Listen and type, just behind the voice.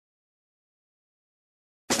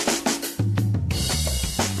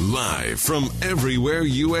Live from everywhere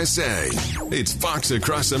USA, it's Fox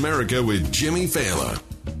Across America with Jimmy Fallon.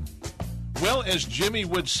 Well, as Jimmy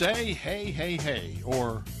would say, hey, hey, hey,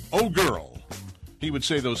 or oh, girl. He would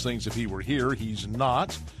say those things if he were here. He's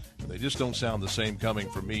not. They just don't sound the same coming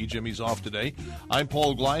from me. Jimmy's off today. I'm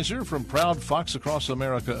Paul Gleiser from proud Fox Across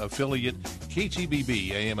America affiliate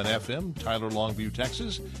KTBB, AM and FM, Tyler, Longview,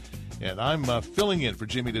 Texas. And I'm filling in for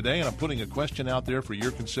Jimmy today, and I'm putting a question out there for your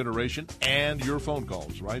consideration and your phone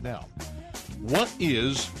calls right now. What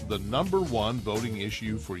is the number one voting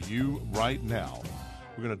issue for you right now?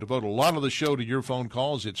 We're going to devote a lot of the show to your phone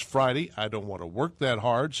calls. It's Friday. I don't want to work that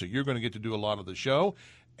hard, so you're going to get to do a lot of the show.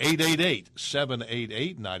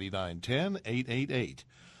 888-788-9910,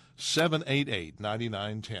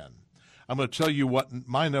 888-788-9910. I'm going to tell you what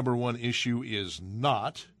my number one issue is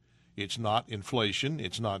not. It's not inflation.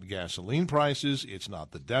 It's not gasoline prices. It's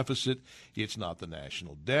not the deficit. It's not the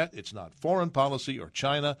national debt. It's not foreign policy or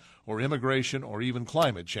China or immigration or even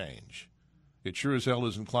climate change. It sure as hell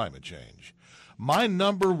isn't climate change. My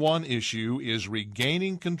number one issue is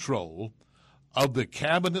regaining control of the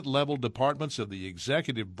cabinet-level departments of the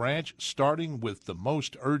executive branch, starting with the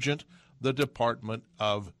most urgent, the Department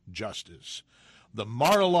of Justice. The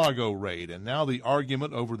Mar-a-Lago raid and now the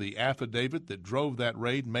argument over the affidavit that drove that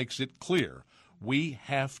raid makes it clear we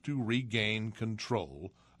have to regain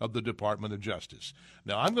control of the Department of Justice.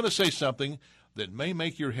 Now, I'm going to say something that may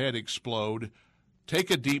make your head explode.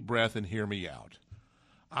 Take a deep breath and hear me out.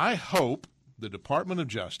 I hope the Department of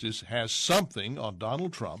Justice has something on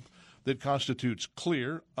Donald Trump that constitutes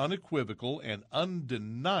clear, unequivocal, and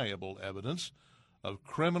undeniable evidence of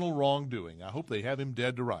criminal wrongdoing. I hope they have him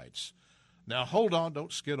dead to rights. Now, hold on,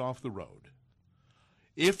 don't skid off the road.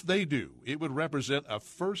 If they do, it would represent a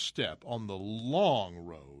first step on the long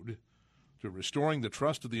road to restoring the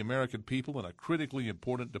trust of the American people in a critically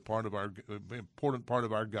important part of our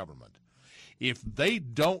government. If they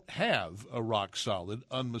don't have a rock-solid,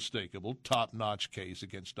 unmistakable, top-notch case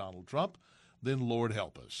against Donald Trump, then Lord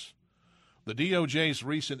help us. The DOJ's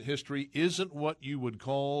recent history isn't what you would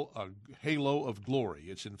call a halo of glory.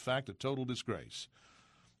 It's, in fact, a total disgrace.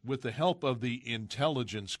 With the help of the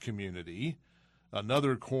intelligence community,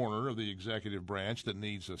 another corner of the executive branch that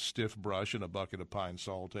needs a stiff brush and a bucket of pine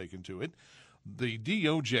sol taken to it, the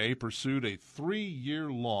DOJ pursued a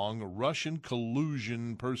 3-year-long Russian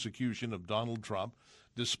collusion persecution of Donald Trump,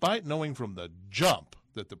 despite knowing from the jump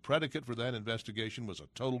that the predicate for that investigation was a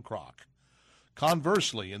total crock.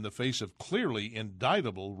 Conversely, in the face of clearly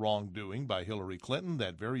indictable wrongdoing by Hillary Clinton,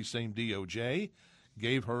 that very same DOJ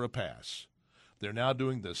gave her a pass. They're now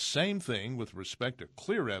doing the same thing with respect to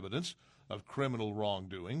clear evidence of criminal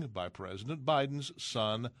wrongdoing by President Biden's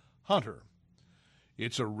son, Hunter.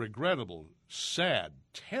 It's a regrettable, sad,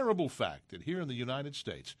 terrible fact that here in the United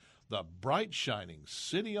States, the bright, shining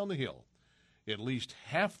city on the hill, at least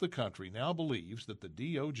half the country now believes that the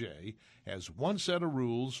DOJ has one set of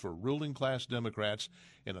rules for ruling-class Democrats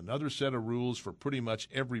and another set of rules for pretty much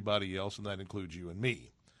everybody else, and that includes you and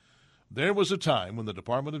me. There was a time when the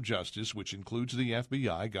Department of Justice, which includes the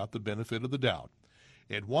FBI, got the benefit of the doubt.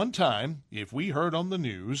 At one time, if we heard on the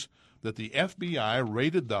news that the FBI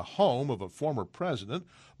raided the home of a former president,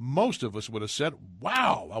 most of us would have said,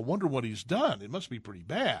 wow, I wonder what he's done. It must be pretty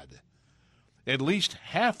bad. At least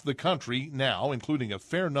half the country now, including a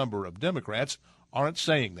fair number of Democrats, aren't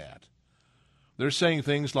saying that. They're saying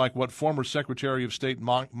things like what former Secretary of State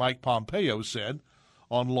Mike Pompeo said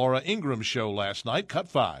on Laura Ingram's show last night, Cut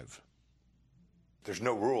 5. There's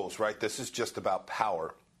no rules, right? This is just about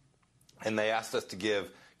power. And they asked us to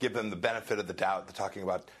give them the benefit of the doubt. They're talking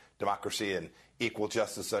about democracy and equal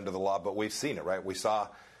justice under the law, but we've seen it, right? We saw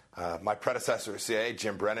my predecessor at CIA,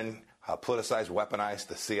 Jim Brennan, politicize, weaponize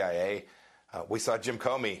the CIA. We saw Jim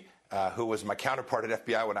Comey, who was my counterpart at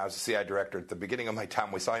FBI when I was the CIA director at the beginning of my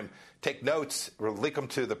time. We saw him take notes, leak them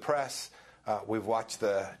to the press. We've watched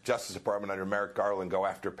the Justice Department under Merrick Garland go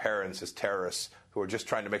after parents as terrorists who are just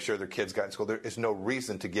trying to make sure their kids got in school. There is no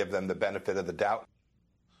reason to give them the benefit of the doubt.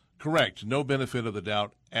 Correct. No benefit of the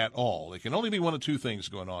doubt at all. It can only be one of two things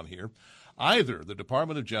going on here. Either the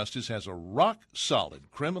Department of Justice has a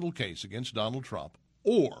rock-solid criminal case against Donald Trump,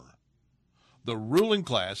 or the ruling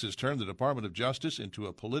class has turned the Department of Justice into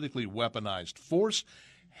a politically weaponized force,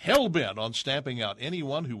 hell-bent on stamping out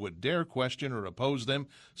anyone who would dare question or oppose them,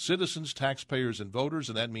 citizens, taxpayers, and voters,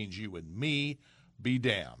 and that means you and me, be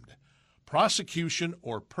damned. Prosecution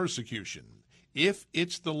or persecution. If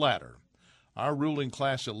it's the latter, our ruling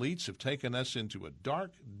class elites have taken us into a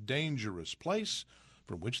dark, dangerous place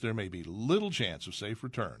from which there may be little chance of safe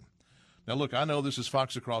return. Now, look, I know this is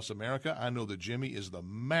Fox Across America. I know that Jimmy is the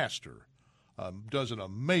master does an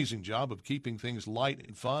amazing job of keeping things light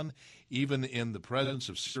and fun, even in the presence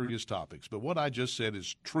of serious topics. But what I just said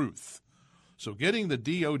is truth. So getting the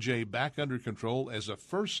DOJ back under control as a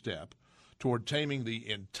first step toward taming the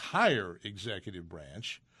entire executive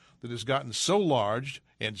branch that has gotten so large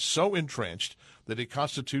and so entrenched that it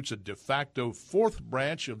constitutes a de facto fourth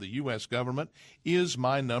branch of the U.S. government is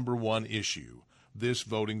my number one issue this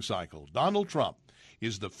voting cycle. Donald Trump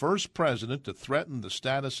is the first president to threaten the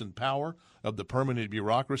status and power of the permanent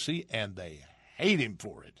bureaucracy, and they hate him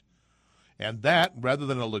for it. And that, rather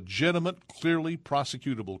than a legitimate, clearly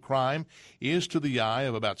prosecutable crime, is to the eye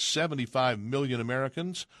of about 75 million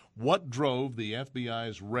Americans what drove the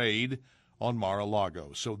FBI's raid on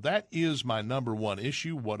Mar-a-Lago. So that is my number one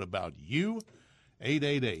issue. What about you?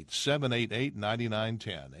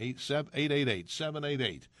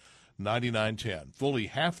 888-788-9910. 888-788-9910. Fully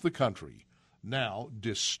half the country now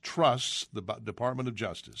distrusts the Department of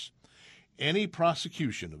Justice. Any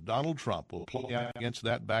prosecution of Donald Trump will play out against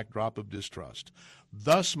that backdrop of distrust.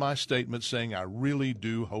 Thus, my statement saying I really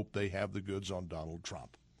do hope they have the goods on Donald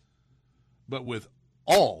Trump. But with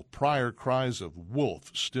all prior cries of wolf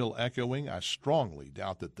still echoing, I strongly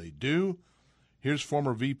doubt that they do. Here's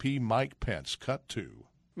former VP Mike Pence, cut 2. I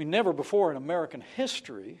mean, never before in American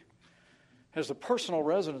history has the personal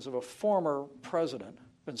residence of a former president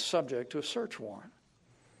been subject to a search warrant.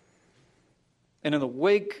 And in the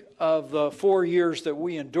wake of the 4 years that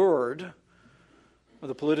we endured with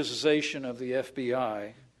the politicization of the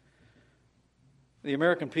FBI, the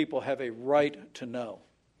American people have a right to know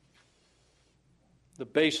the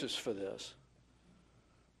basis for this.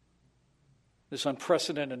 This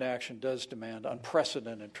unprecedented action does demand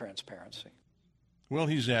unprecedented transparency. Well,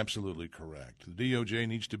 he's absolutely correct. The DOJ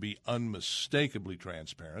needs to be unmistakably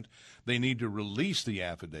transparent. They need to release the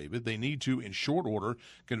affidavit. They need to, in short order,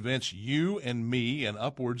 convince you and me and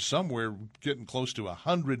upwards somewhere getting close to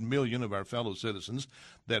 100 million of our fellow citizens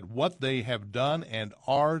that what they have done and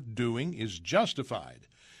are doing is justified.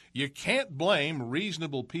 You can't blame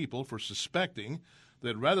reasonable people for suspecting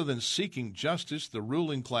that rather than seeking justice, the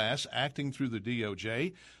ruling class, acting through the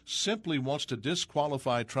DOJ, simply wants to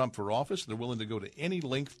disqualify Trump for office. They're willing to go to any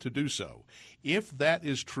length to do so. If that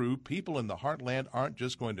is true, people in the heartland aren't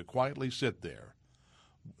just going to quietly sit there.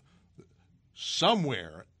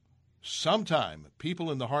 Somewhere, sometime, people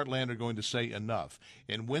in the heartland are going to say enough.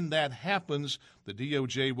 And when that happens, the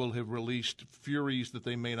DOJ will have released furies that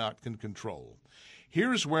they may not can control.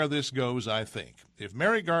 Here's where this goes, I think. If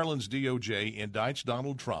Merrick Garland's DOJ indicts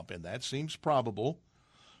Donald Trump, and that seems probable,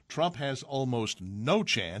 Trump has almost no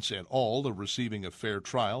chance at all of receiving a fair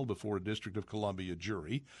trial before a District of Columbia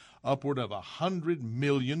jury. Upward of 100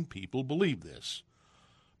 million people believe this.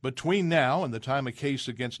 Between now and the time a case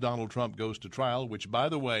against Donald Trump goes to trial, which, by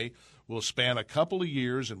the way, will span a couple of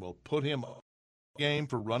years and will put him game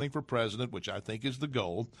for running for president, which I think is the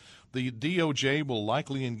goal, the DOJ will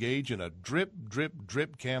likely engage in a drip, drip,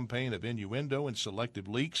 drip campaign of innuendo and selective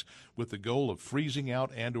leaks with the goal of freezing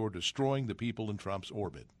out and or destroying the people in Trump's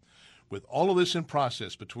orbit. With all of this in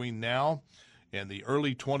process between now and the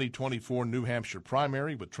early 2024 New Hampshire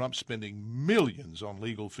primary, with Trump spending millions on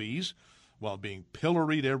legal fees, while being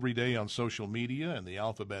pilloried every day on social media and the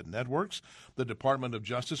alphabet networks, the Department of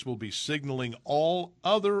Justice will be signaling all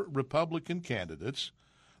other Republican candidates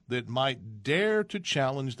that might dare to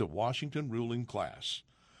challenge the Washington ruling class.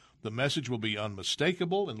 The message will be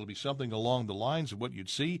unmistakable, and it'll be something along the lines of what you'd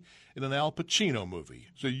see in an Al Pacino movie.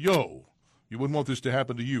 Say, yo, you wouldn't want this to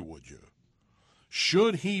happen to you, would you?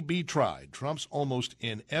 Should he be tried, Trump's almost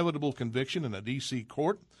inevitable conviction in a D.C.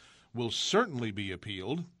 court will certainly be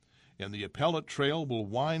appealed, and the appellate trail will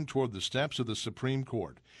wind toward the steps of the Supreme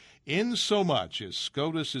Court. Insomuch as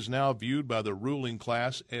SCOTUS is now viewed by the ruling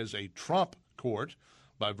class as a Trump court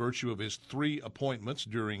by virtue of his 3 appointments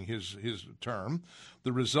during his term,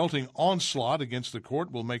 the resulting onslaught against the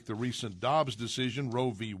court will make the recent Dobbs decision, Roe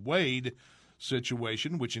v. Wade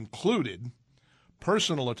situation, which included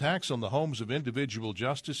personal attacks on the homes of individual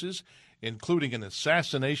justices, including an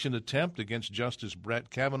assassination attempt against Justice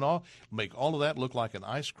Brett Kavanaugh, make all of that look like an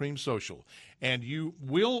ice cream social. And you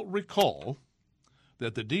will recall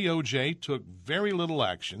that the DOJ took very little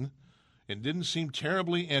action and didn't seem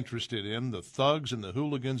terribly interested in the thugs and the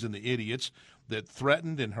hooligans and the idiots that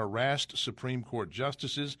threatened and harassed Supreme Court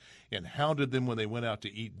justices and hounded them when they went out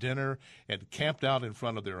to eat dinner and camped out in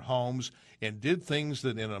front of their homes and did things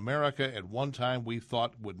that in America at one time we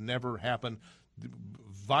thought would never happen,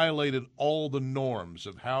 violated all the norms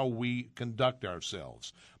of how we conduct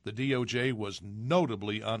ourselves. The DOJ was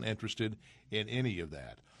notably uninterested in any of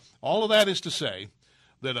that. All of that is to say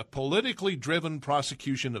that a politically driven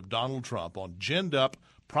prosecution of Donald Trump on ginned-up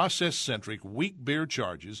process-centric, weak beer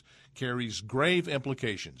charges carries grave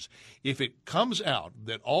implications. If it comes out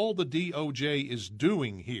that all the DOJ is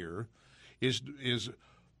doing here is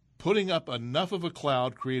putting up enough of a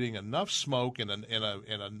cloud, creating enough smoke and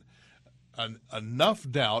enough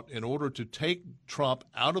doubt in order to take Trump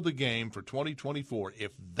out of the game for 2024,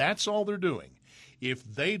 if that's all they're doing, if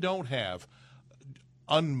they don't have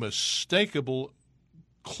unmistakable,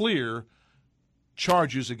 clear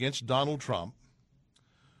charges against Donald Trump,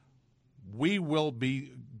 we will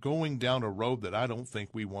be going down a road that I don't think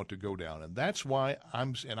we want to go down. And that's why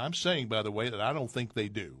I'm saying, by the way, that I don't think they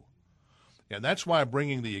do. And that's why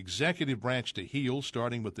bringing the executive branch to heel,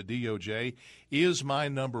 starting with the DOJ, is my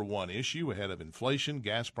number one issue ahead of inflation,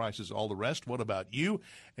 gas prices, all the rest. What about you?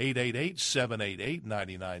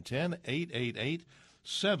 888-788-9910,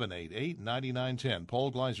 888-788-9910.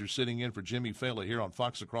 Paul Gleiser sitting in for Jimmy Fallon here on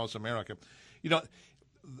Fox Across America. You know,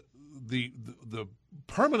 the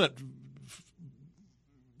permanent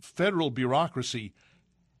federal bureaucracy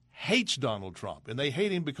hates Donald Trump, and they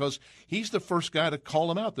hate him because he's the first guy to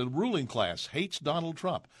call him out. The ruling class hates Donald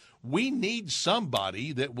Trump. We need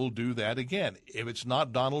somebody that will do that again. If it's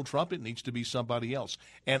not Donald Trump, it needs to be somebody else.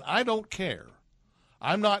 And I don't care.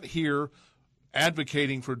 I'm not here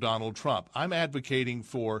advocating for Donald Trump. I'm advocating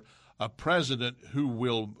for a president who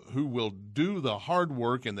will do the hard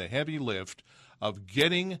work and the heavy lift of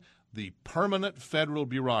getting the permanent federal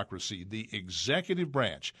bureaucracy, the executive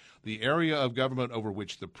branch, the area of government over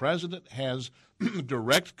which the president has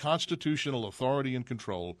direct constitutional authority and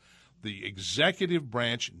control, the executive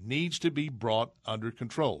branch needs to be brought under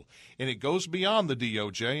control. And it goes beyond the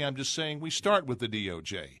DOJ. I'm just saying we start with the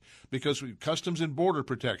DOJ because we Customs and Border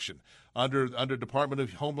Protection under Department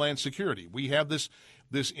of Homeland Security. We have this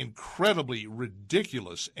incredibly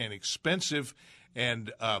ridiculous and expensive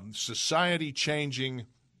and society-changing,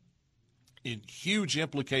 in huge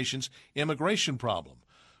implications, immigration problem.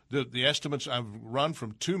 The estimates I've run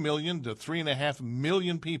from 2 million to 3.5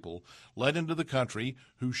 million people let into the country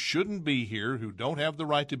who shouldn't be here, who don't have the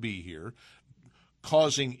right to be here,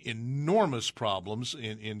 causing enormous problems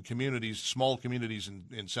in communities, small communities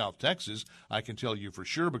in South Texas. I can tell you for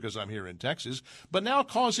sure because I'm here in Texas. But now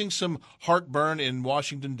causing some heartburn in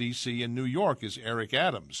Washington, D.C. and New York, as Eric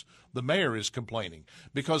Adams, the mayor, is complaining.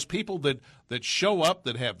 Because people that show up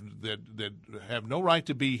that have no right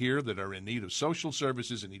to be here, that are in need of social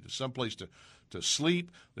services, in need of someplace to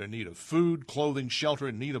sleep, they're in need of food, clothing, shelter,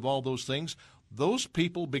 in need of all those things, those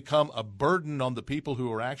people become a burden on the people who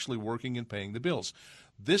are actually working and paying the bills.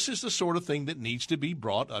 This is the sort of thing that needs to be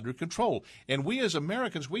brought under control. And we as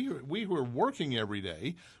Americans, we who are working every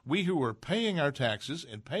day, we who are paying our taxes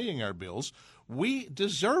and paying our bills, we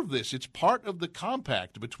deserve this. It's part of the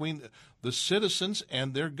compact between the citizens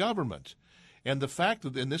and their government. And the fact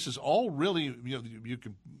that, and this is all really,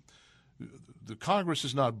 the Congress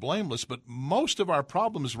is not blameless, but most of our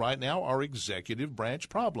problems right now are executive branch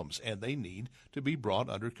problems, and they need to be brought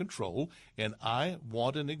under control. And I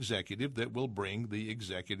want an executive that will bring the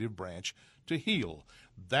executive branch to heel.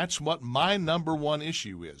 That's what my number one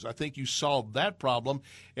issue is. I think you solve that problem,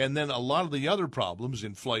 and then a lot of the other problems,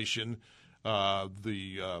 inflation,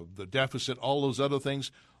 the deficit, all those other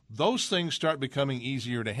things, those things start becoming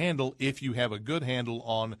easier to handle if you have a good handle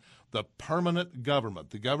on the permanent government,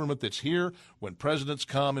 the government that's here when presidents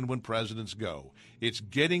come and when presidents go. It's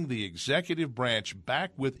getting the executive branch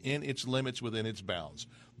back within its limits, within its bounds.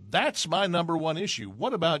 That's my number one issue.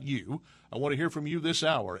 What about you? I want to hear from you this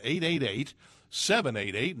hour.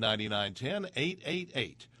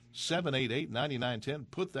 888-788-9910, 888-788-9910.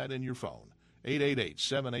 Put that in your phone.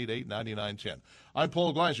 888-788-9910. I'm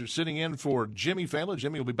Paul Gleiser, sitting in for Jimmy Fallon.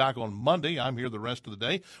 Jimmy will be back on Monday. I'm here the rest of the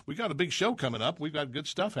day. We've got a big show coming up. We've got good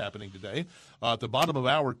stuff happening today. At the bottom of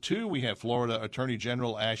hour 2, we have Florida Attorney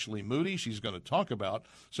General Ashley Moody. She's going to talk about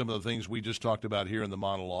some of the things we just talked about here in the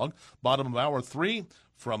monologue. Bottom of hour 3,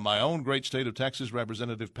 from my own great state of Texas,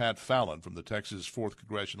 Representative Pat Fallon from the Texas 4th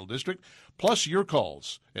Congressional District, plus your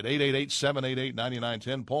calls at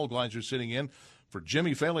 888-788-9910. Paul Gleiser sitting in for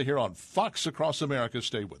Jimmy Fallon here on Fox Across America.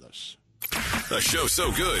 Stay with us. A show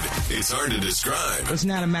so good, it's hard to describe. It's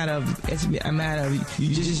not a matter of, it's a matter of,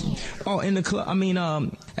 you just, in the club,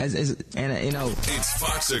 It's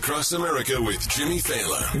Fox Across America with Jimmy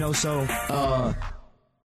Fallon. So,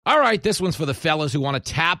 All right, this one's for the fellas who want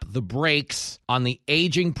to tap the brakes on the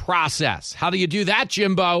aging process. How do you do that,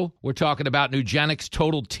 Jimbo? We're talking about Nugenix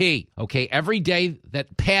Total T. Okay, every day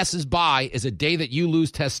that passes by is a day that you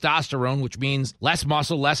lose testosterone, which means less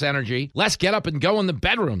muscle, less energy, less get up and go in the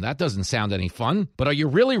bedroom. That doesn't sound any fun. But are you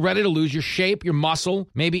really ready to lose your shape, your muscle,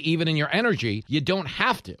 maybe even in your energy? You don't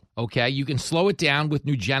have to. Okay, you can slow it down with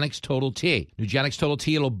Nugenix Total T. Nugenix Total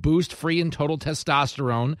T, it'll boost free and total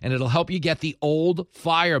testosterone, and it'll help you get the old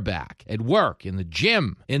fire back at work, in the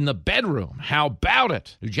gym, in the bedroom. How about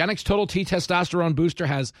it? Nugenix Total T Testosterone Booster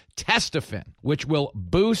has Testofen, which will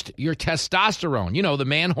boost your testosterone. You know, the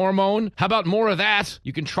man hormone. How about more of that?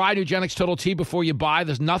 You can try Nugenix Total T before you buy.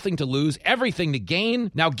 There's nothing to lose, everything to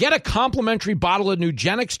gain. Now get a complimentary bottle of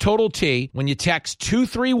Nugenix Total T when you text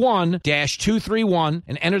 231-231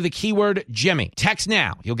 and enter the keyword Jimmy. Text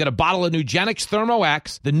now. You'll get a bottle of Nugenix Thermo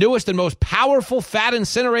X, the newest and most powerful fat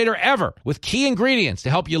incinerator ever, with key ingredients to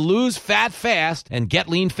help you lose fat fast and get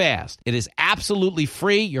lean fast. It is absolutely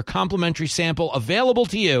free. Your complimentary sample available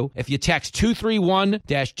to you if you text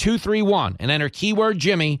 231-231 and enter keyword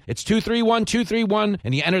Jimmy. It's 231-231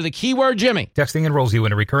 and you enter the keyword Jimmy. Texting enrolls you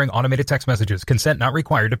in a recurring automated text messages. Consent not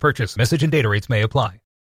required to purchase. Message and data rates may apply.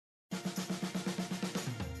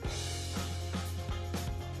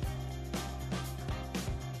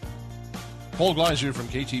 Paul Gleiser from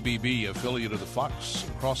KTBB, affiliate of the Fox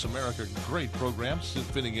Across America. Great programs,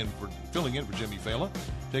 filling in for Jimmy Fallon.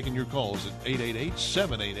 Taking your calls at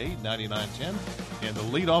 888-788-9910. And the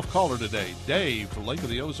leadoff caller today, Dave from Lake of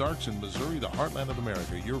the Ozarks in Missouri, the heartland of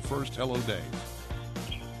America. Your first. Hello, Dave.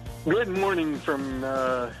 Good morning from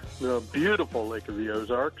the beautiful Lake of the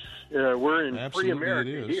Ozarks. We're in Absolutely, free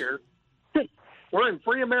America here. We're in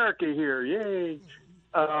free America here. Yay.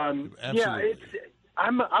 Absolutely.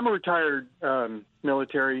 I'm a retired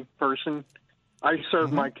military person. I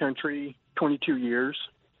served my country 22 years.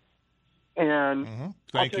 And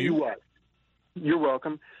I'll tell you what. You're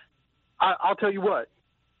welcome. I'll tell you what.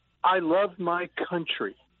 I love my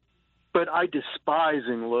country, but I despise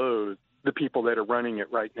and loathe the people that are running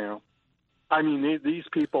it right now. I mean, these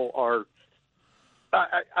people are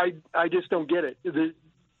I just don't get it.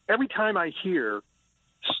 Every time I hear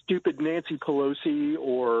stupid Nancy Pelosi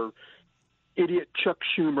or idiot Chuck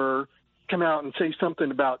Schumer come out and say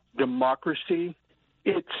something about democracy,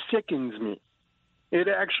 it sickens me. It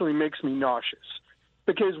actually makes me nauseous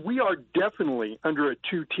because we are definitely under at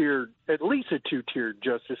least a two-tiered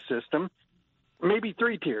justice system, maybe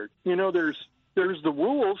three-tiered. You know, there's the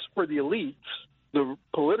rules for the elites, the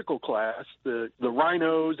political class, the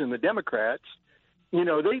rhinos and the Democrats. You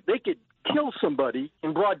know, they could kill somebody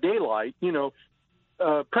in broad daylight. You know,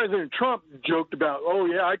 President Trump joked about, oh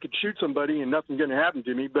yeah, I could shoot somebody and nothing's going to happen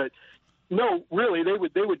to me. But no, really, they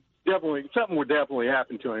would definitely, something would definitely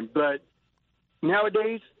happen to him. But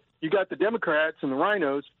nowadays, you got the Democrats and the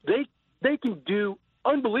rhinos. They can do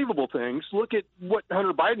unbelievable things. Look at what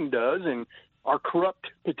Hunter Biden does and our corrupt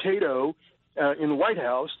potato in the White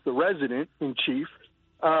House, the resident in chief.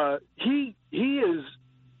 He is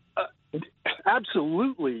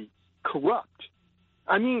absolutely corrupt.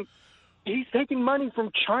 I mean, he's taking money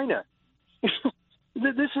from China.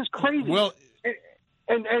 This is crazy. Well,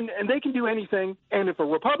 and they can do anything. And if a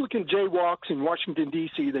Republican jaywalks in Washington,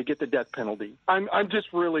 D.C., they get the death penalty. I'm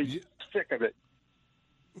just really sick of it.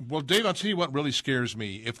 Well, Dave, I'll tell you what really scares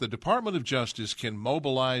me. If the Department of Justice can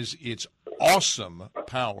mobilize its awesome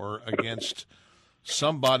power against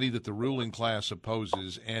somebody that the ruling class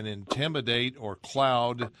opposes and intimidate or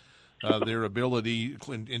cloud their ability,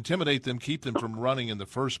 intimidate them, keep them from running in the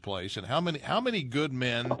first place. And how many good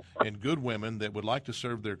men and good women that would like to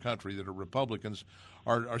serve their country that are Republicans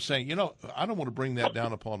are saying, you know, I don't want to bring that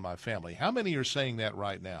down upon my family. How many are saying that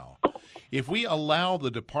right now? If we allow the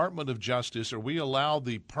Department of Justice or we allow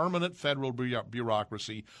the permanent federal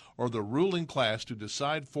bureaucracy or the ruling class to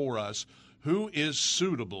decide for us who is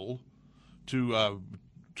suitable to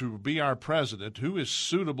be our president, who is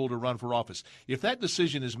suitable to run for office. If that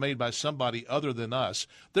decision is made by somebody other than us,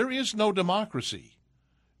 there is no democracy.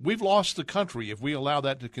 We've lost the country if we allow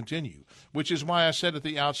that to continue, which is why I said at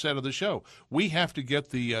the outset of the show, we have to get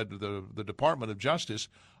the Department of Justice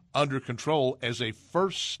under control as a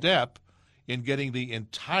first step in getting the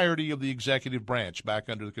entirety of the executive branch back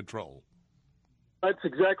under the control. That's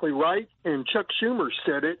exactly right. And Chuck Schumer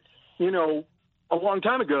said it, you know, a long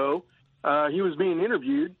time ago. He was being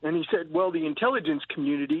interviewed, and he said, well, the intelligence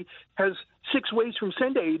community has 6 ways from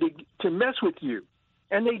Sunday to mess with you.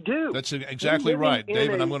 And they do. That's exactly right,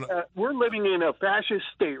 David. We're living in a fascist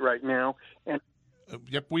state right now. And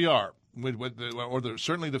yep, we are.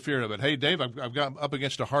 Certainly the fear of it. Hey, Dave, I've got up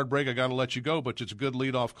against a hard break. I got to let you go, but it's a good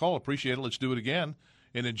leadoff call. Appreciate it. Let's do it again.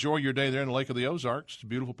 and enjoy your day there in the Lake of the Ozarks. It's a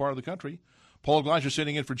beautiful part of the country. Paul Gleiser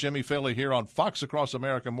sitting in for Jimmy Failla here on Fox Across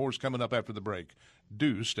America. More's coming up after the break.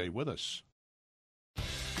 Do stay with us.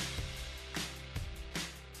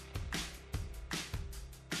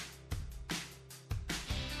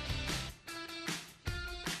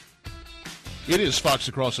 It is Fox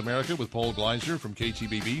Across America with Paul Gleiser from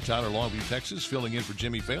KTBB, Tyler, Longview, Texas, filling in for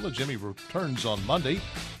Jimmy Failla. Jimmy returns on Monday.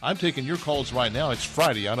 I'm taking your calls right now. It's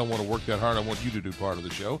Friday. I don't want to work that hard. I want you to do part of the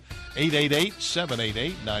show.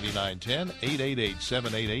 888-788-9910,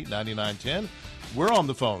 888-788-9910. We're on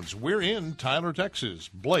the phones. We're in Tyler, Texas.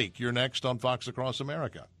 Blake, you're next on Fox Across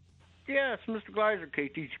America. Yes, Mr. Gleiser,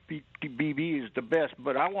 KTBB is the best,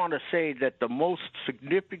 but I want to say that the most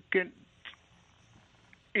significant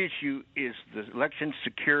issue is the election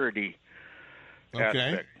security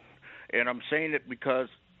aspect. And I'm saying it because,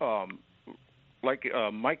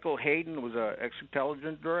 Michael Hayden was an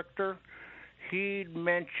ex-intelligence director. He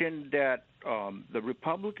mentioned that the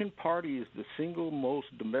Republican Party is the single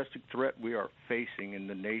most domestic threat we are facing in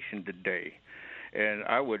the nation today. And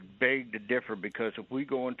I would beg to differ, because if we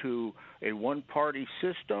go into a one-party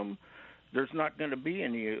system, there's not going to be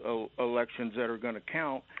any elections that are going to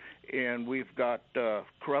count. And we've got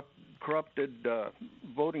corrupted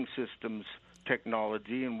voting systems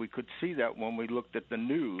technology, and we could see that when we looked at the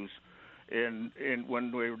news. And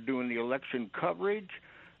when we were doing the election coverage,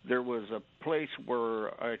 there was a place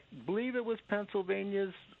where I believe it was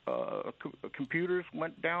Pennsylvania's computers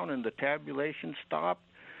went down and the tabulation stopped.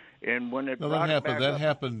 And when it that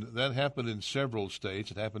happened in several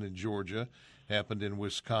states. It happened in Georgia, happened in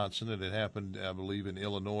Wisconsin, and it happened, I believe, in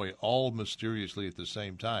Illinois, all mysteriously at the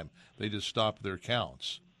same time. They just stopped their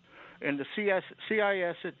counts. And the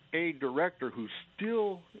CISA director, who's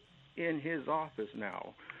still in his office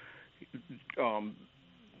now,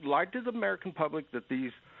 lied to the American public that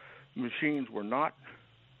these machines were not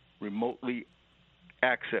remotely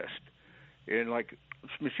accessed. And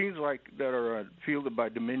machines that are fielded by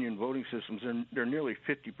Dominion voting systems, and they're nearly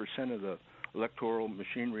 50% of the electoral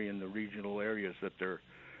machinery in the regional areas that they're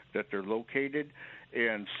located.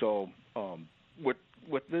 And so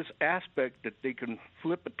with this aspect that they can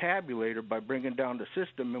flip a tabulator by bringing down the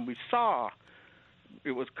system, and we saw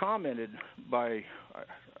it was commented by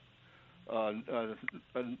a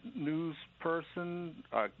news person,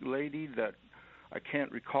 a lady that I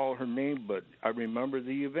can't recall her name, but I remember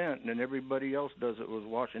the event, and everybody else does it was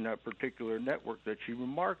watching that particular network, that she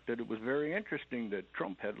remarked that it was very interesting that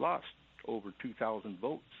Trump had lost over 2,000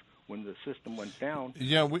 votes when the system went down.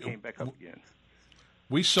 Yeah, came back up again.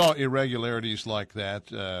 We saw irregularities like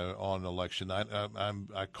that on election night.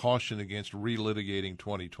 I caution against relitigating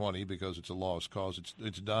 2020 because it's a lost cause.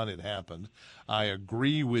 It's done. It happened. I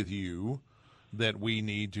agree with you that we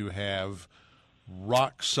need to have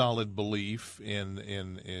rock solid belief in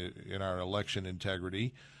our election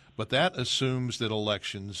integrity, but that assumes that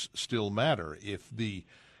elections still matter. If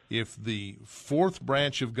the fourth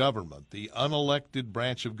branch of government, the unelected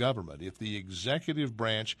branch of government, if the executive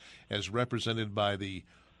branch, as represented by the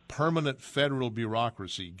permanent federal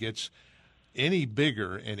bureaucracy, gets any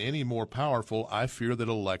bigger and any more powerful, I fear that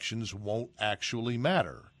elections won't actually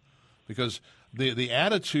matter, because the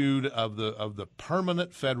attitude of the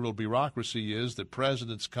permanent federal bureaucracy is that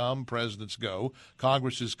presidents come, presidents go,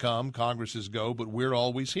 Congresses come, Congresses go, but we're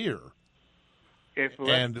always here. If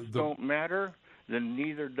elections don't matter, then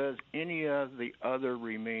neither does any of the other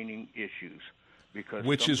remaining issues.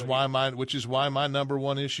 Which is why my number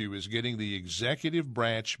one issue is getting the executive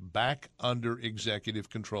branch back under executive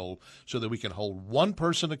control, so that we can hold one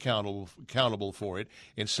person accountable for it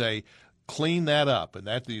and say, clean that up, and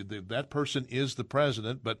that person is the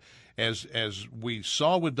president. But as we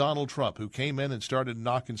saw with Donald Trump, who came in and started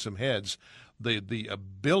knocking some heads, the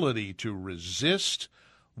ability to resist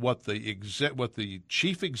what the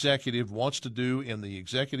chief executive wants to do in the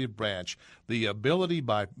executive branch, the ability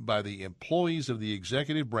by the employees of the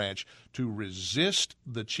executive branch to resist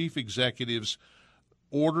the chief executive's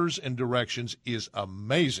orders and directions is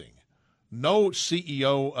amazing. No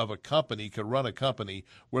CEO of a company could run a company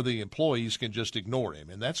where the employees can just ignore him,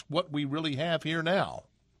 and that's what we really have here now.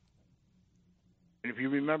 If you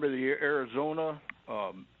remember the Arizona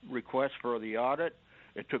request for the audit,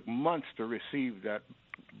 it took months to receive that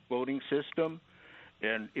voting system,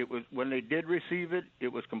 and it was, when they did receive it,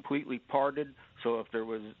 it was completely parted. So if there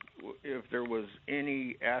was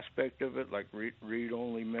any aspect of it, like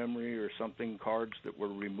read-only memory or something, cards that were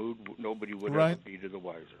removed, nobody would ever be to the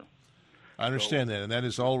wiser. I understand that, and that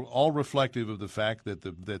is all reflective of the fact that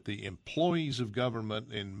the employees of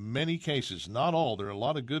government, in many cases, not all, there are a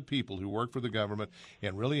lot of good people who work for the government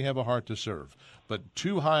and really have a heart to serve, but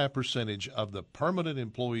too high a percentage of the permanent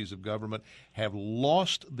employees of government have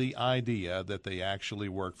lost the idea that they actually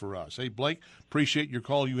work for us. Hey, Blake, appreciate your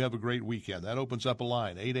call. You have a great weekend. That opens up a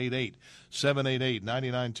line,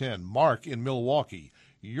 888-788-9910. Mark in Milwaukee,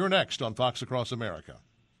 you're next on Fox Across America.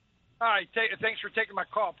 Hi, thanks for taking my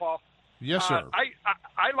call, Paul. Yes, sir.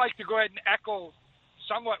 I'd like to go ahead and echo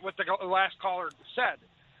somewhat what the last caller said.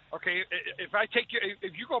 Okay, if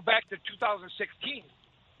you go back to 2016,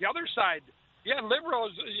 the other side,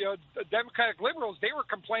 liberals, Democratic liberals, they were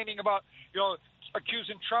complaining about,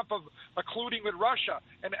 accusing Trump of colluding with Russia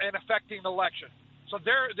and affecting the election. So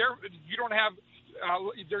you don't have,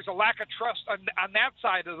 there's a lack of trust on that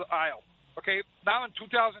side of the aisle. Okay, now in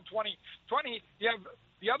 2020, you have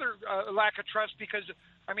the other lack of trust because,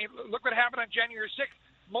 look what happened on January 6th.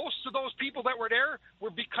 Most of those people that were there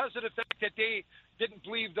were because of the fact that they didn't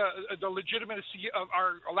believe the legitimacy of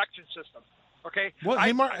our election system. Okay. Well,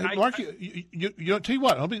 hey, Mark, you tell you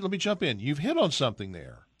what. Let me jump in. You've hit on something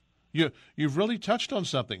there. You've really touched on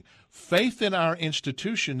something. Faith in our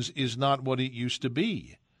institutions is not what it used to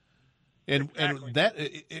be. And that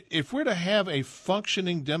if we're to have a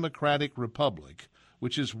functioning democratic republic,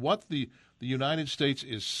 which is what the United States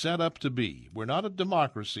is set up to be, we're not a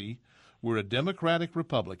democracy, we're a democratic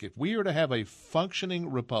republic. If we are to have a functioning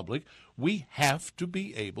republic, we have to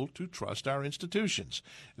be able to trust our institutions,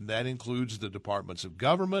 and that includes the departments of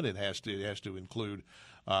government. It has to include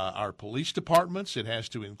our police departments. It has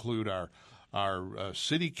to include our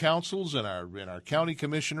city councils and our county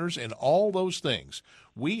commissioners and all those things.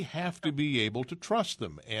 We have to be able to trust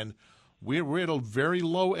them, and we're at a very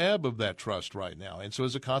low ebb of that trust right now. And so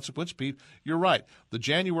as a consequence, Pete, you're right. The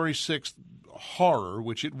January 6th horror,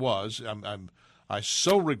 which it was, I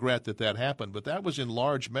so regret that happened, but that was in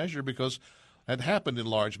large measure because it happened in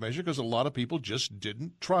large measure because a lot of people just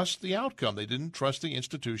didn't trust the outcome. They didn't trust the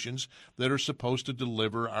institutions that are supposed to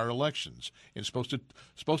deliver our elections and supposed to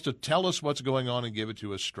tell us what's going on and give it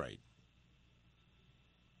to us straight.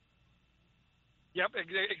 Yep,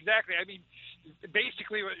 exactly.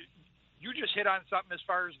 Basically, you just hit on something as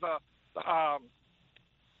far as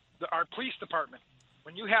our police department.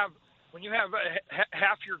 When you have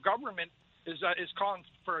half your government is calling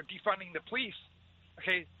for defunding the police,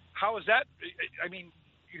 okay, how is that?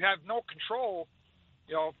 You have no control.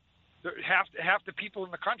 Half the people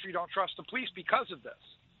in the country don't trust the police because of this.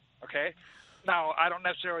 Okay, now I don't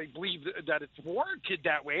necessarily believe that it's warranted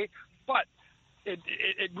that way, but it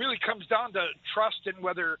really comes down to trust in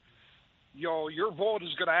whether your vote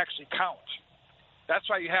is going to actually count. That's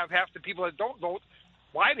why you have half the people that don't vote.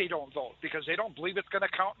 Why they don't vote? Because they don't believe it's going to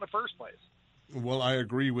count in the first place. Well, I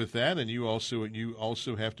agree with that, and you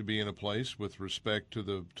also have to be in a place with respect to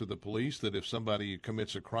the police that if somebody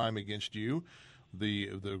commits a crime against you,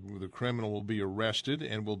 the criminal will be arrested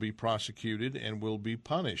and will be prosecuted and will be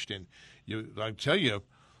punished. And I tell you,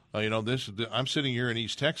 I'm sitting here in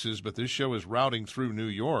East Texas, but this show is routing through New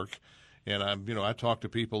York, and I talk to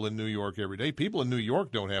people in New York every day. People in New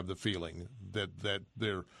York don't have the feeling that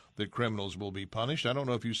criminals will be punished. I don't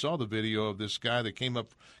know if you saw the video of this guy that came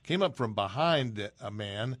up from behind a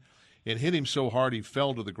man and hit him so hard he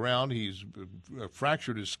fell to the ground. He's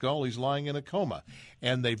fractured his skull. He's lying in a coma,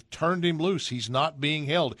 and they've turned him loose. He's not being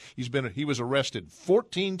held. He was arrested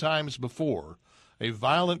 14 times before. A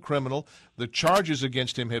violent criminal. The charges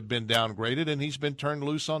against him have been downgraded, and he's been turned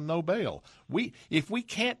loose on no bail. If we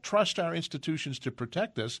can't trust our institutions to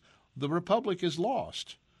protect us, the republic is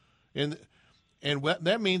lost. And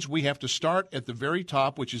that means we have to start at the very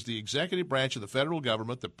top, which is the executive branch of the federal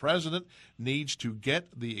government. The president needs to get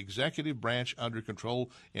the executive branch under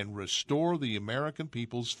control and restore the American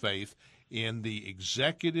people's faith in the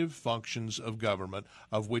executive functions of government,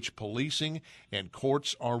 of which policing and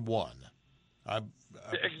courts are one. When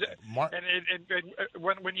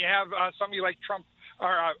you have somebody like Trump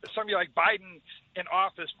or somebody like Biden in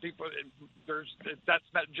office, that's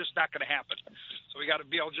just not going to happen. So we got to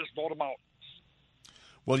be able to just vote them out.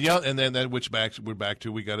 Well, yeah, and then we're back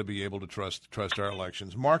to we got to be able to trust our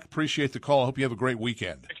elections. Mark, appreciate the call. I hope you have a great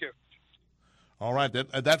weekend. Thank you. All right,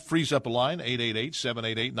 that frees up a line,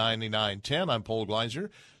 888-788-9910. I'm Paul Gleiser,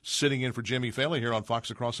 sitting in for Jimmy Failey here on Fox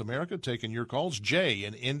Across America, taking your calls. Jay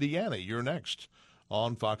in Indiana, you're next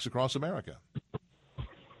on Fox Across America.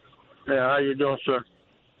 Yeah, how you doing, sir?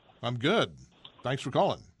 I'm good. Thanks for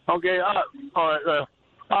calling. Okay, all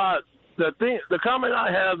right. The comment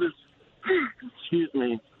I have is, excuse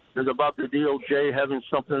me, is about the DOJ having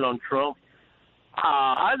something on Trump.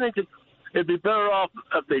 I think it'd be better off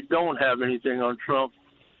if they don't have anything on Trump.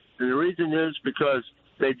 And the reason is because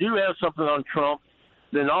they do have something on Trump,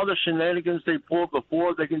 then all the shenanigans they pulled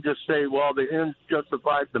before, they can just say, well, the ends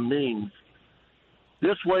justified the means.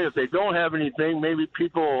 This way, if they don't have anything, maybe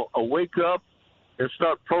people will wake up and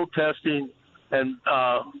start protesting and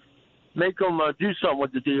make them do something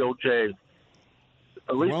with the DOJ.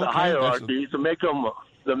 At least the hierarchies to make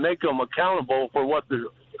them accountable for what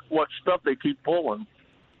stuff they keep pulling.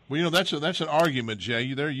 Well, that's an argument,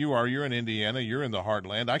 Jay. There you are. You're in Indiana. You're in the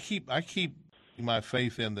heartland. I keep my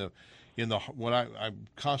faith in the what I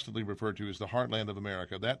constantly refer to as the heartland of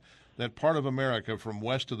America. That part of America from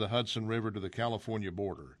west of the Hudson River to the California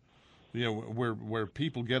border. Where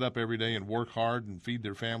people get up every day and work hard and feed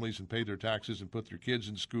their families and pay their taxes and put their kids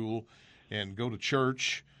in school and go to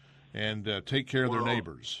church and take care of their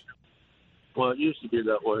neighbors. Well, it used to be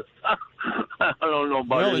that way. I don't know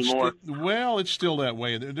about it anymore. It's still that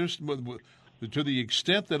way. There's, to the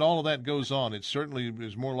extent that all of that goes on, it certainly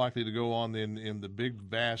is more likely to go on in the big,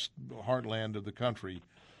 vast heartland of the country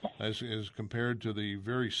as compared to the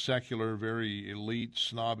very secular, very elite,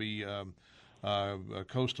 snobby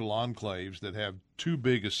coastal enclaves that have too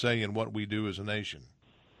big a say in what we do as a nation.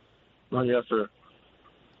 Oh, yes, sir.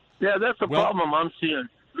 Yeah, that's the problem I'm seeing.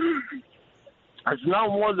 It's not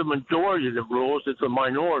more the majority that rules; it's the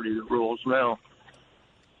minority that rules now.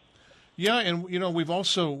 Yeah, and we've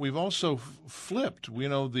also flipped.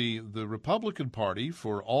 The Republican Party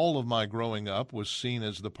for all of my growing up was seen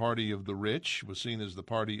as the party of the rich, was seen as the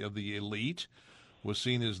party of the elite, was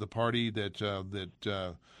seen as the party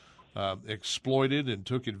that exploited and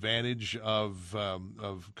took advantage of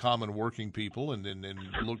common working people and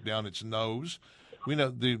looked down its nose.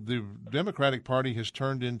 The Democratic Party has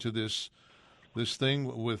turned into this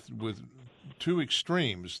thing with two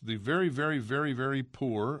extremes: the very, very, very, very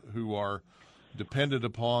poor who are dependent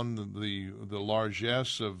upon the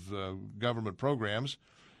largesse of government programs,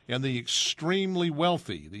 and the extremely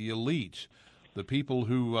wealthy, the elite, the people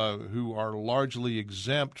who are largely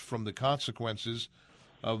exempt from the consequences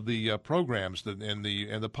of the programs and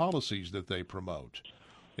the policies that they promote.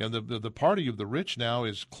 And the party of the rich now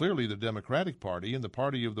is clearly the Democratic Party, and the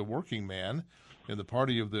party of the working man and the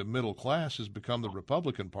party of the middle class has become the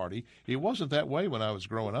Republican Party. It wasn't that way when I was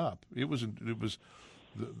growing up. It was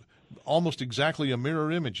almost exactly a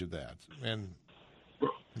mirror image of that. And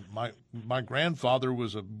my grandfather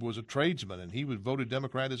was a tradesman, and he was voted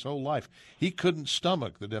Democrat his whole life. He couldn't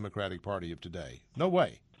stomach the Democratic Party of today. No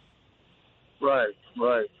way. Right.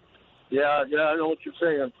 Yeah, I know what you're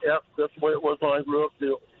saying. Yep, that's the way it was when I grew up,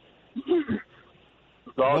 too.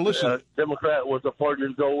 Well, listen, Democrat was the party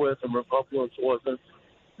to go with, and Republicans wasn't.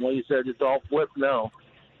 Well, you said it's all flipped now.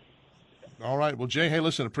 All right. Well, Jay, hey,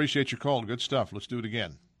 listen, appreciate your call. Good stuff. Let's do it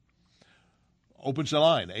again. Opens the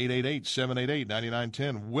line,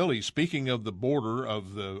 888-788-9910. Willie, speaking of the border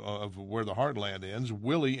of where the heartland ends,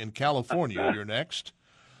 Willie in California, you're next.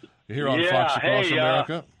 You're here on Fox Across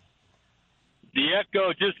America. The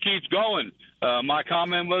echo just keeps going. My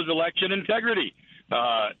comment was election integrity.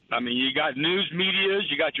 You got news medias,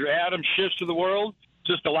 you got your Adam Schiffs of the world,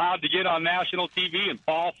 just allowed to get on national TV and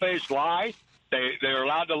bald-faced lie. They're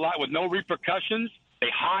allowed to lie with no repercussions. They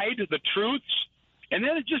hide the truths. And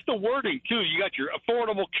then it's just the wording, too. You got your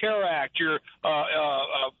Affordable Care Act, your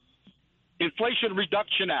Inflation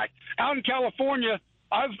Reduction Act. Out in California,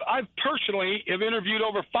 I've personally have interviewed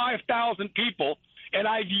over 5,000 people, and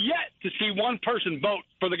I've yet to see one person vote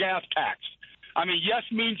for the gas tax. I mean, yes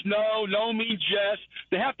means no, no means yes.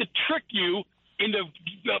 They have to trick you into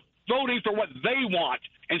voting for what they want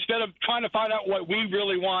instead of trying to find out what we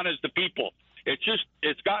really want as the people.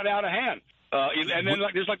 It's gotten out of hand. And then,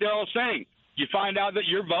 just like they're all saying, you find out that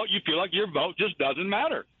you feel like your vote just doesn't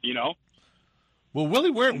matter, Well,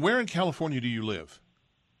 Willie, where in California do you live?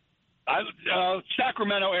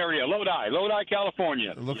 Sacramento area, Lodi,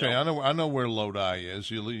 California. Okay, I know where Lodi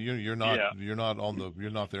is. You're not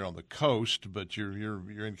there on the coast, but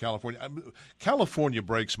you're in California. California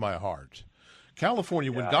breaks my heart.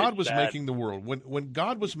 California, when God was making the world, when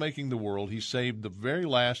God was making the world, He saved the very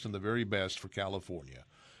last and the very best for California.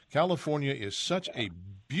 California is such a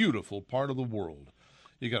beautiful part of the world.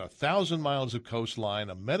 You got 1,000 miles of coastline,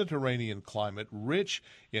 a Mediterranean climate, rich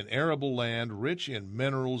in arable land, rich in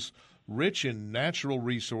minerals, rich in natural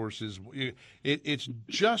resources. It's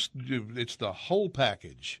the whole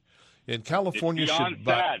package. And California it's beyond should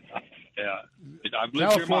sad. Yeah, I've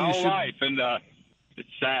lived here my whole life, and it's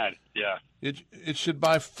sad. Yeah, it should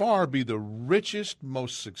by far be the richest,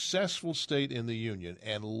 most successful state in the union.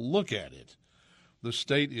 And look at it. The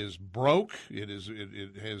state is broke. It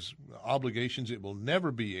has obligations it will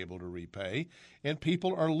never be able to repay, and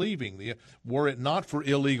people are leaving. Were it not for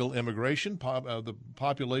illegal immigration, the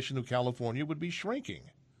population of California would be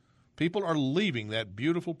shrinking. People are leaving that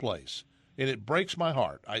beautiful place, and it breaks my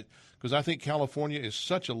heart. Because I think California is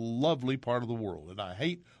such a lovely part of the world, and I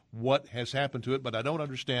hate what has happened to it, but I don't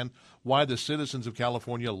understand why the citizens of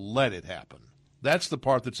California let it happen. That's the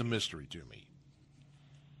part that's a mystery to me.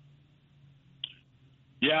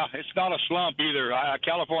 Yeah, it's not a slump either.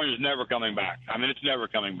 California's never coming back. I mean, it's never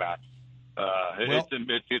coming back. It's in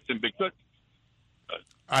big.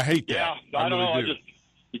 I hate that. Yeah, I don't know.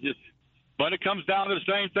 But it comes down to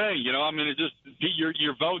the same thing, you know. I mean, it just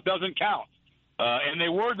your vote doesn't count, and they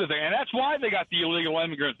word the thing, and that's why they got the illegal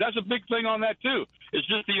immigrants. That's a big thing on that too. It's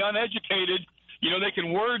just the uneducated. You know, they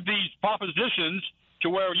can word these propositions to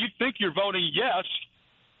where you think you're voting yes,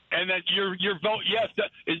 and that your vote yes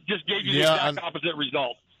it just gave you the exact opposite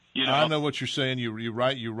result. You know? I know what you're saying. You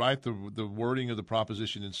write the wording of the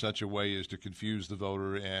proposition in such a way as to confuse the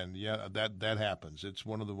voter, and that happens. It's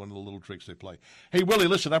one of the little tricks they play. Hey, Willie,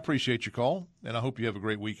 listen, I appreciate your call, and I hope you have a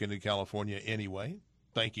great weekend in California. Anyway,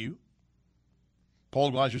 thank you.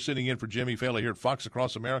 Paul Gleiser sitting in for Jimmy Fallon here at Fox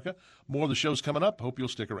Across America. More of the show's coming up. Hope you'll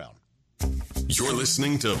stick around. You're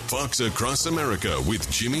listening to Fox Across America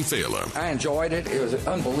with Jimmy Fallon. I enjoyed it. It was an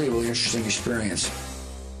unbelievably interesting experience.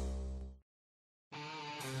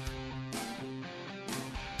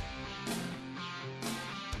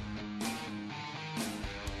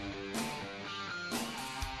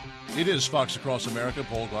 It is Fox Across America.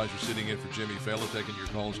 Paul Gleiser sitting in for Jimmy Fallon, taking your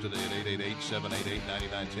calls today at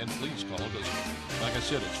 888-788-9910. Please call because, like I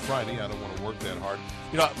said, it's Friday. I don't want to work that hard.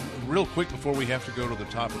 You know, real quick before we have to go to the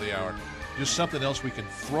top of the hour, just something else we can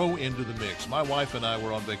throw into the mix. My wife and I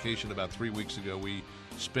were on vacation about 3 weeks ago. We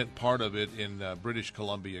spent part of it in British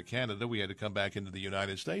Columbia, Canada. We had to come back into the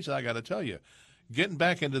United States. I got to tell you, getting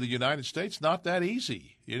back into the United States, not that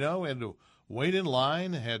easy, you know, and to wait in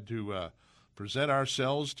line, had to present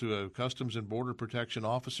ourselves to a Customs and Border Protection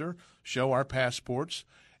officer, show our passports,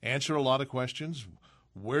 answer a lot of questions.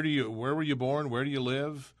 Where were you born? Where do you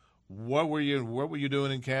live? What were you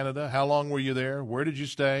doing in Canada? How long were you there? Where did you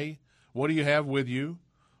stay? What do you have with you?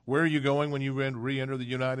 Where are you going when you re-enter the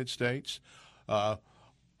United States? It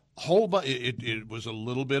was a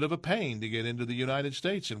little bit of a pain to get into the United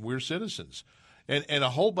States, and we're citizens. And a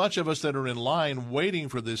whole bunch of us that are in line waiting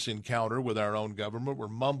for this encounter with our own government, we're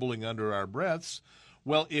mumbling under our breaths.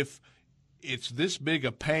 Well, if it's this big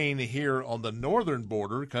a pain here on the northern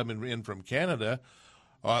border coming in from Canada,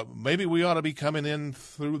 maybe we ought to be coming in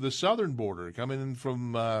through the southern border, coming in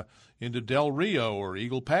from into Del Rio or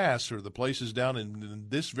Eagle Pass or the places down in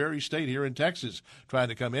this very state here in Texas trying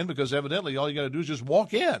to come in, because evidently all you got to do is just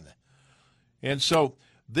walk in. And so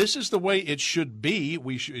this is the way it should be.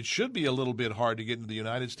 It should be a little bit hard to get into the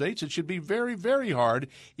United States. It should be very, very hard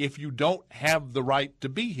if you don't have the right to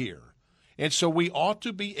be here. And so we ought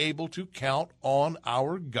to be able to count on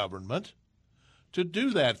our government to do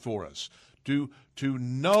that for us, to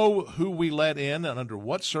know who we let in and under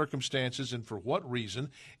what circumstances and for what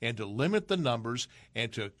reason, and to limit the numbers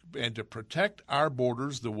and to protect our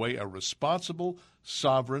borders the way a responsible,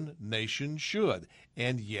 sovereign nation should.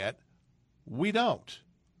 And yet we don't.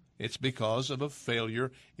 It's because of a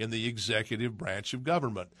failure in the executive branch of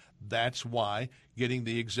government. That's why getting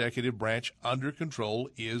the executive branch under control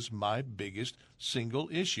is my biggest single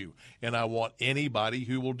issue. And I want anybody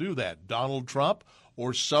who will do that, Donald Trump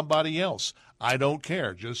or somebody else. I don't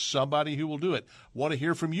care, just somebody who will do it. Want to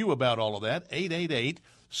hear from you about all of that.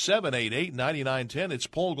 888-788-9910. It's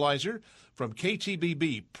Paul Gleiser from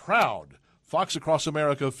KTBB, proud Fox Across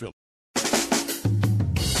America affiliate.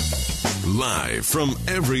 Live from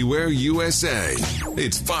everywhere USA,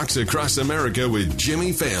 it's Fox Across America with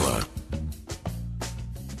Jimmy Fallon.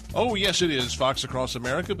 Oh, yes, it is Fox Across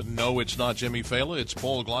America, but no, it's not Jimmy Fallon. It's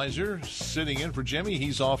Paul Gleiser sitting in for Jimmy.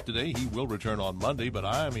 He's off today. He will return on Monday, but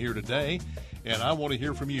I'm here today, and I want to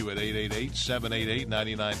hear from you at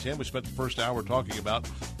 888-788-9910. We spent the first hour talking about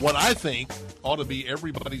what I think ought to be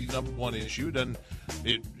everybody's number one issue, and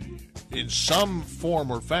it in some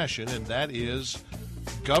form or fashion, and that is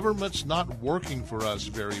government's not working for us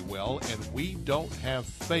very well, and we don't have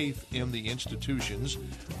faith in the institutions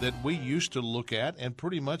that we used to look at and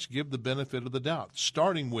pretty much give the benefit of the doubt,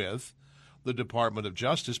 starting with the Department of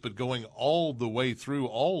Justice, but going all the way through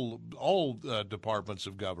all departments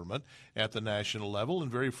of government at the national level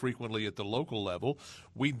and very frequently at the local level.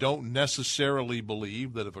 We don't necessarily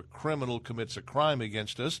believe that if a criminal commits a crime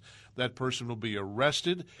against us, that person will be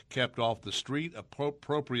arrested, kept off the street,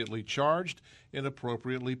 appropriately charged, and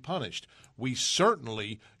appropriately punished. We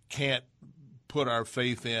certainly can't put our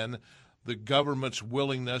faith in the government's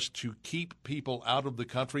willingness to keep people out of the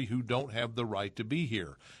country who don't have the right to be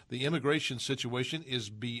here. The immigration situation is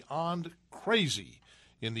beyond crazy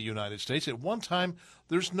in the United States. At one time,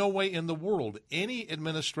 there's no way in the world any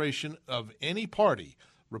administration of any party,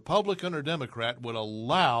 Republican or Democrat, would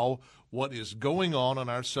allow what is going on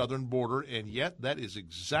our southern border, and yet that is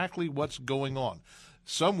exactly what's going on.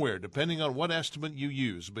 Somewhere, depending on what estimate you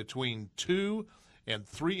use, between 2 and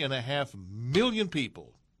 3.5 million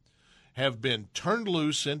people have been turned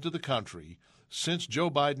loose into the country since Joe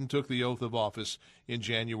Biden took the oath of office in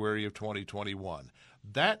January of 2021.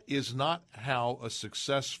 That is not how a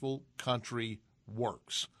successful country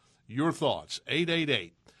works. Your thoughts,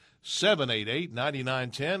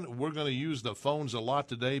 888-788-9910. We're going to use the phones a lot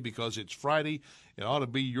today because it's Friday. It ought to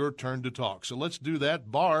be your turn to talk. So let's do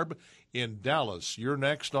that. Barb in Dallas, you're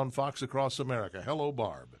next on Fox Across America. Hello,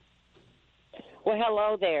 Barb. Well,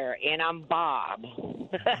 hello there, and I'm Bob.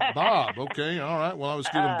 Bob, okay, all right. Well, I was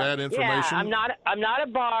giving bad information. Yeah, I'm not a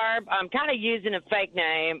Barb. I'm kind of using a fake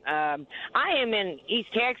name. I am in East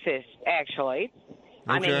Texas, actually.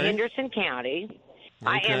 I'm in Henderson County.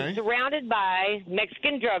 I am surrounded by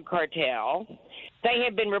Mexican drug cartel. They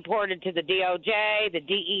have been reported to the DOJ, the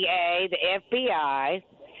DEA, the FBI,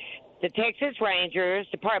 the Texas Rangers,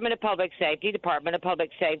 Department of Public Safety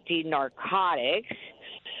Narcotics,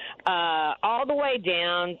 all the way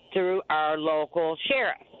down through our local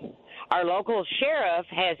sheriff. Our local sheriff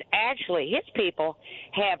has actually, his people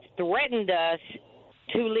have threatened us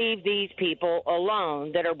to leave these people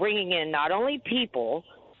alone that are bringing in not only people,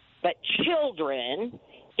 but children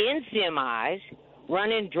in semis,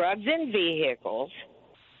 running drugs in vehicles,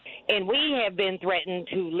 and we have been threatened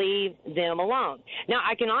to leave them alone. Now,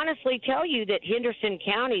 I can honestly tell you that Henderson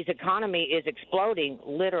County's economy is exploding,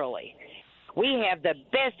 literally. We have the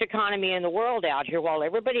best economy in the world out here while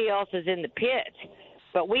everybody else is in the pits,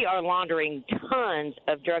 but we are laundering tons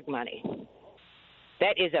of drug money.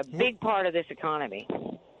 That is a big part of this economy.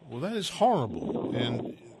 Well, that is horrible.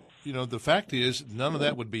 And, you know, the fact is none of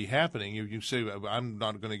that would be happening. You say, I'm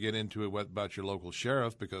not going to get into it about your local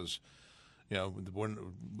sheriff because, you know,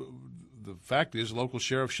 the fact is local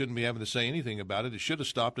sheriff shouldn't be having to say anything about it. It should have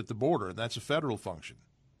stopped at the border, and that's a federal function.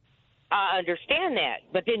 I understand that.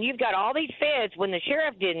 But then you've got all these feds. When the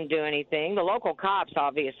sheriff didn't do anything, the local cops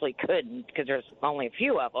obviously couldn't because there's only a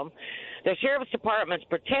few of them. The sheriff's department's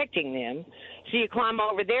protecting them. So you climb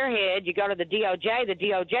over their head, you go to the DOJ. The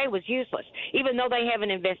DOJ was useless. Even though they have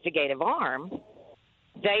an investigative arm,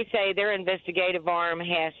 they say their investigative arm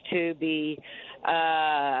has to be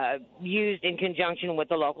used in conjunction with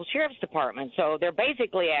the local sheriff's department. So they're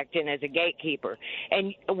basically acting as a gatekeeper.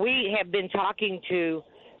 And we have been talking to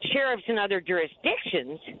sheriffs in other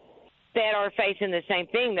jurisdictions that are facing the same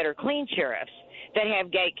thing, that are clean sheriffs, that have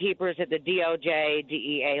gatekeepers at the DOJ,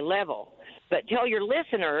 DEA level. But tell your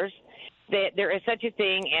listeners that there is such a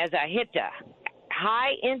thing as a HITA,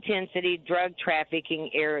 high-intensity drug trafficking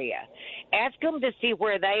area. Ask them to see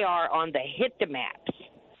where they are on the HITA maps.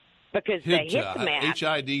 Because the HITA map...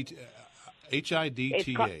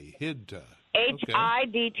 H-I-D-T-A, HITA.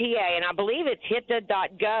 HIDTA, and I believe it's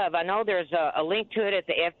HITA.gov. I know there's a link to it at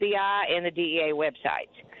the FBI and the DEA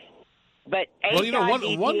websites. But well, you know,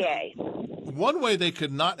 HIDTA. One way they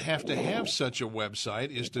could not have to have such a website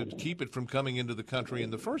is to keep it from coming into the country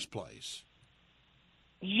in the first place.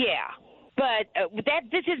 Yeah, but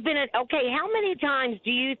this has been okay. How many times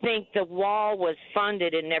do you think the wall was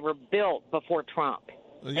funded and never built before Trump?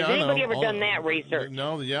 Yeah, has anybody ever done that research?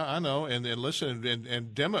 No, yeah, I know. And listen,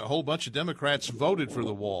 and a whole bunch of Democrats voted for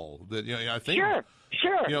the wall. That, you know, I think. Sure.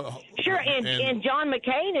 You know, sure. And John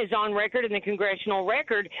McCain is on record in the congressional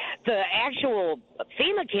record. The actual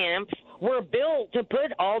FEMA camps were built to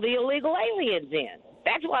put all the illegal aliens in.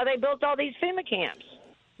 That's why they built all these FEMA camps.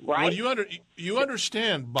 Right. Well, you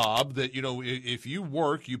understand, Bob, that, you know, if you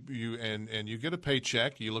work, you get a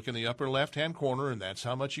paycheck, you look in the upper left-hand corner, and that's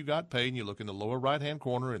how much you got paid, and you look in the lower right-hand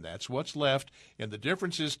corner, and that's what's left, and the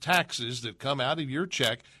difference is taxes that come out of your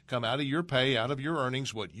check, come out of your pay, out of your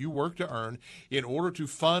earnings, what you work to earn, in order to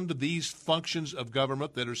fund these functions of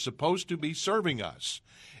government that are supposed to be serving us.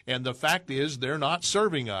 And the fact is they're not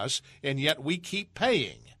serving us, and yet we keep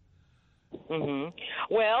paying. Mm-hmm.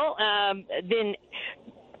 Well, then...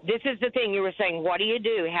 This is the thing you were saying. What do you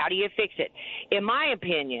do? How do you fix it? In my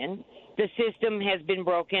opinion, the system has been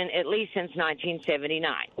broken at least since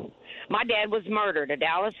 1979. My dad was murdered. A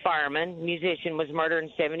Dallas fireman, musician, was murdered in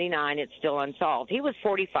 79. It's still unsolved. He was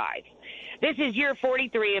 45. This is year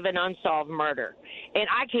 43 of an unsolved murder. And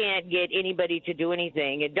I can't get anybody to do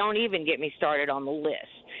anything. And don't even get me started on the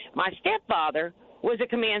list. My stepfather was a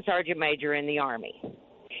command sergeant major in the Army.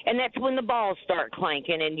 And that's when the balls start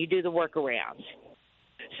clanking and you do the workarounds.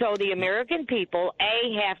 So the American people,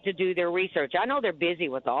 have to do their research. I know they're busy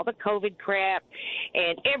with all the COVID crap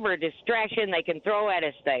and every distraction they can throw at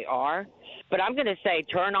us, they are. But I'm going to say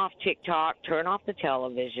turn off TikTok, turn off the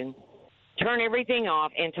television, turn everything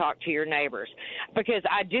off and talk to your neighbors. Because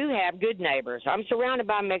I do have good neighbors. I'm surrounded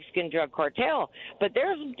by a Mexican drug cartel, but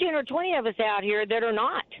there's 10 or 20 of us out here that are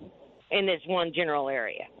not in this one general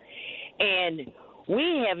area. And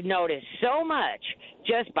we have noticed so much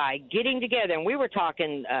just by getting together. And we were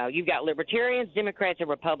talking, you've got libertarians, Democrats, and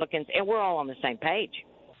Republicans, and we're all on the same page.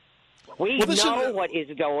 We know what is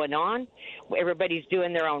going on. Everybody's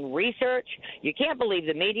doing their own research. You can't believe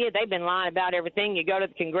the media. They've been lying about everything. You go to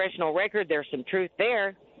the congressional record, there's some truth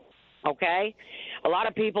there. Okay? A lot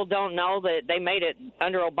of people don't know that they made it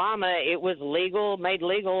under Obama. It was made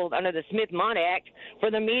legal under the Smith-Mont Act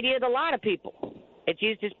for the media to lie to people. It's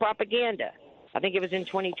used as propaganda. I think it was in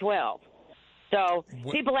 2012. So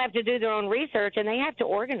people have to do their own research, and they have to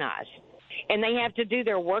organize. And they have to do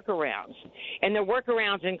their workarounds. And their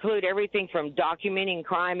workarounds include everything from documenting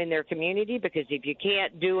crime in their community, because if you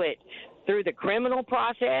can't do it through the criminal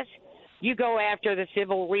process, you go after the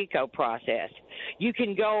civil RICO process. You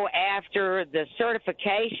can go after the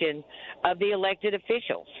certification of the elected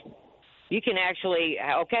officials. You can actually,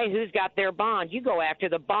 who's got their bond? You go after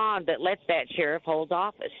the bond that lets that sheriff hold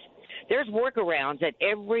office. There's workarounds at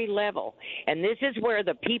every level, and this is where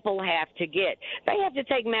the people have to get. They have to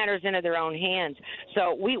take matters into their own hands.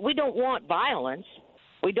 So we don't want violence.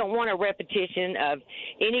 We don't want a repetition of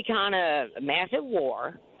any kind of massive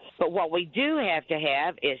war. But what we do have to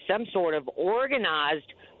have is some sort of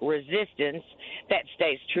organized resistance that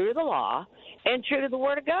stays true to the law and true to the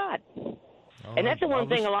Word of God. And that's the one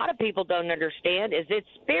thing a lot of people don't understand is it's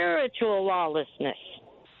spiritual lawlessness.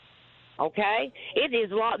 Okay? It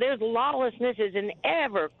is there's lawlessness is in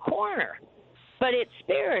every corner, but it's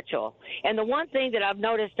spiritual. And the one thing that I've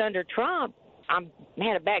noticed under Trump, I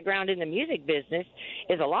had a background in the music business,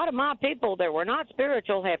 is a lot of my people that were not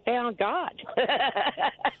spiritual have found God.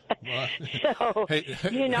 So,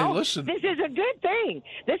 listen. This is a good thing.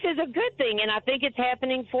 This is a good thing, and I think it's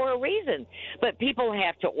happening for a reason. But people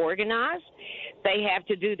have to organize. They have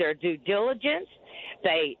to do their due diligence.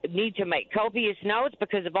 They need to make copious notes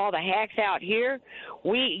because of all the hacks out here.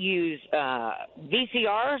 We use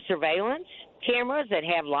VCR surveillance cameras that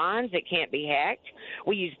have lines that can't be hacked.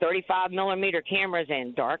 We use 35-millimeter cameras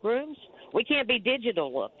in dark rooms. We can't be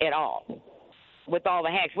digital at all with all the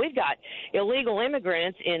hacks. We've got illegal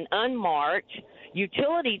immigrants in unmarked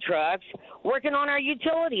utility trucks working on our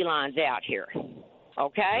utility lines out here.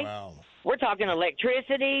 Okay? Wow. We're talking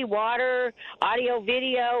electricity, water, audio,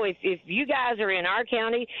 video. If you guys are in our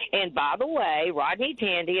county, and by the way, Rodney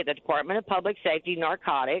Tandy at the Department of Public Safety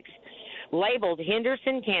Narcotics labeled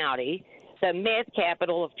Henderson County the meth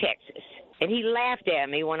capital of Texas. And he laughed at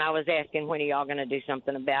me when I was asking, when are y'all going to do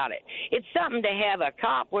something about it? It's something to have a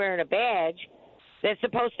cop wearing a badge that's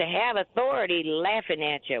supposed to have authority laughing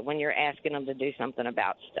at you when you're asking them to do something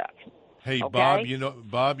about stuff. Hey, okay?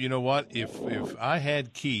 Bob, you know what? If I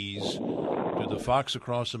had keys to the Fox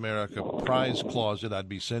Across America prize closet, I'd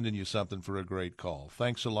be sending you something for a great call.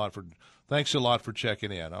 Thanks a lot for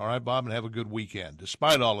checking in. All right, Bob, and have a good weekend.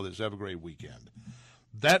 Despite all of this, have a great weekend.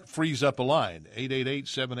 That frees up a line,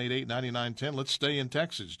 888-788-9910. Let's stay in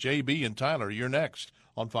Texas. JB and Tyler, you're next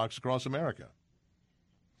on Fox Across America.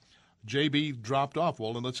 JB dropped off.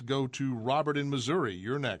 Well, and let's go to Robert in Missouri.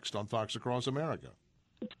 You're next on Fox Across America.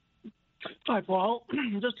 Hi, Paul.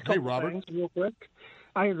 Just a couple of things real quick.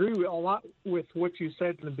 I agree with a lot with what you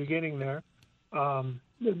said in the beginning there.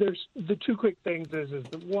 There's the two quick things is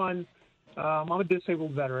one, I'm a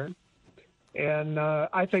disabled veteran, and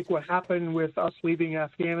I think what happened with us leaving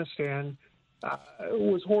Afghanistan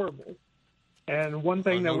was horrible. And one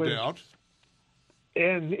thing that was, doubt.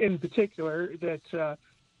 And in particular, that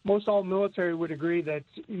most all military would agree that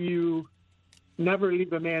you never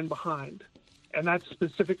leave a man behind. And that's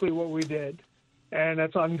specifically what we did, and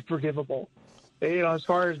that's unforgivable. As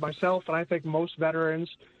far as myself, and I think most veterans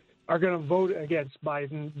are going to vote against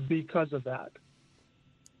Biden because of that.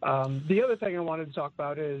 The other thing I wanted to talk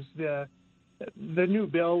about is the new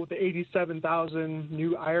bill with the 87,000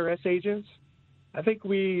 new IRS agents. I think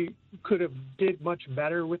we could have did much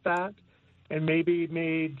better with that, and maybe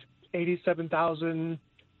made 87,000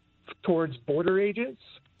 towards border agents.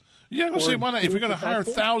 Yeah, I'm going to say, why not? If you're going to hire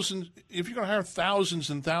thousands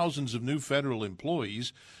and thousands of new federal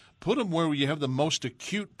employees, put them where you have the most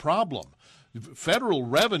acute problem. Federal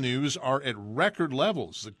revenues are at record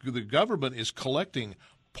levels. The government is collecting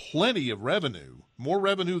plenty of revenue, more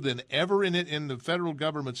revenue than ever in the federal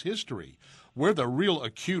government's history. Where the real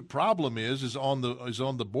acute problem is on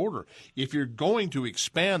the border. If you're going to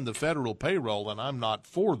expand the federal payroll, and I'm not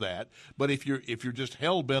for that, but if you're just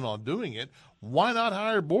hell bent on doing it, why not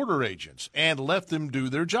hire border agents and let them do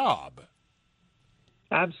their job?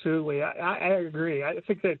 Absolutely, I agree. I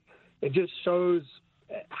think that it just shows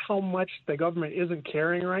how much the government isn't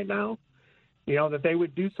caring right now. That they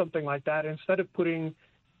would do something like that instead of putting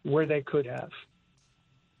where they could have.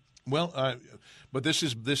 Well, but this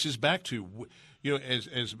is back to,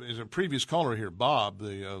 as a previous caller here, Bob,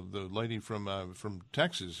 the lady from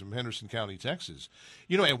Texas, from Henderson County, Texas.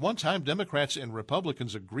 At one time, Democrats and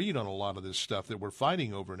Republicans agreed on a lot of this stuff that we're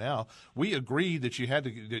fighting over now. We agreed that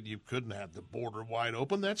that you couldn't have the border wide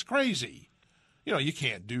open. That's crazy. You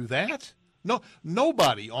can't do that. No,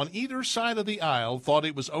 nobody on either side of the aisle thought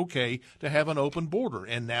it was okay to have an open border,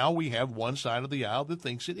 and now we have one side of the aisle that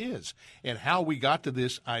thinks it is. And how we got to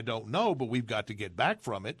this, I don't know, but we've got to get back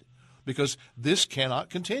from it because this cannot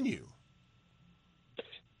continue.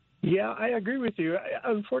 Yeah, I agree with you.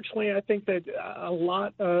 Unfortunately, I think that a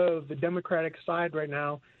lot of the Democratic side right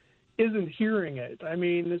now isn't hearing it. I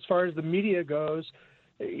mean, as far as the media goes,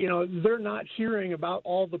 they're not hearing about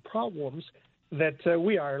all the problems that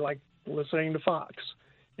we are, like listening to Fox.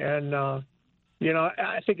 And, I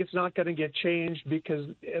think it's not going to get changed because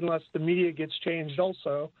unless the media gets changed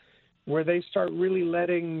also, where they start really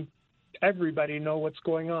letting everybody know what's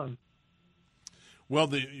going on. Well,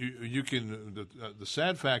 the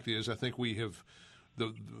sad fact is, I think we have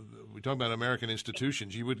we talk about American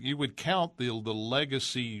institutions. You would count the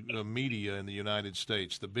legacy media in the United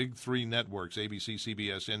States, the big three networks: ABC,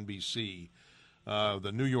 CBS, NBC,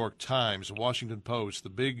 the New York Times, the Washington Post, the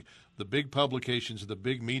big publications of the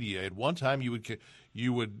big media. At one time,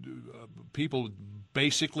 people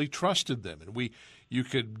basically trusted them, and you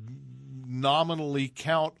could nominally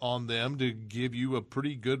count on them to give you a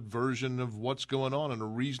pretty good version of what's going on and a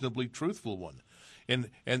reasonably truthful one. And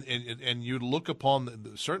you look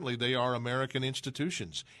upon, certainly they are American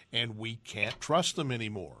institutions, and we can't trust them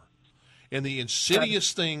anymore. And the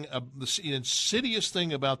insidious thing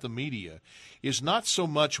about the media is not so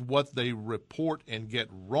much what they report and get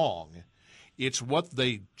wrong, it's what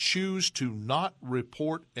they choose to not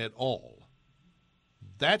report at all.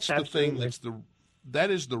 That's Absolutely. The thing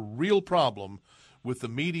that is the real problem with the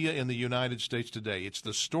media in the United States today. It's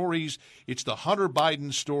the stories, it's the Hunter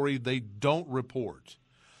Biden story they don't report.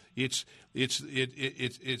 It's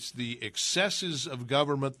the excesses of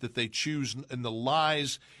government that they choose, and the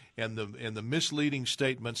lies and the misleading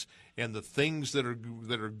statements and the things that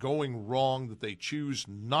are going wrong that they choose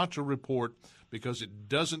not to report because it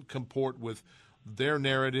doesn't comport with their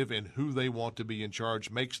narrative and who they want to be in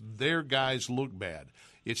charge, makes their guys look bad.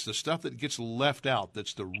 It's the stuff that gets left out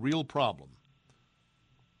that's the real problem.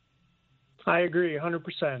 I agree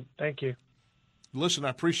 100%. Thank you. Listen, I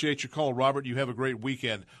appreciate your call, Robert. You have a great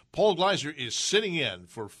weekend. Paul Gleiser is sitting in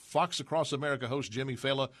for Fox Across America host Jimmy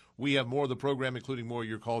Fallon. We have more of the program, including more of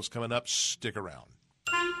your calls coming up. Stick around.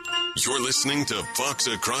 You're listening to Fox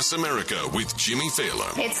Across America with Jimmy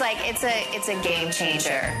Fallon. It's a game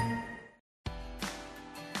changer.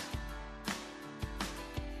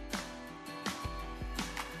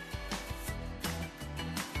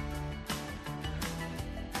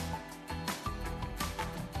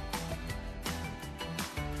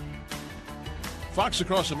 Fox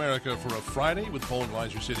Across America for a Friday with Paul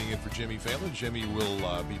Gleiser sitting in for Jimmy Fallon. Jimmy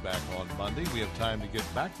will be back on Monday. We have time to get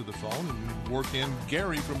back to the phone and work in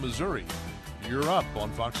Gary from Missouri. You're up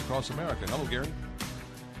on Fox Across America. Hello, Gary.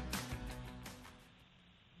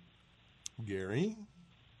 Gary?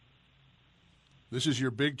 This is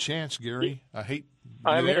your big chance, Gary.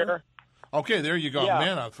 I'm here. Okay, there you go. Yeah.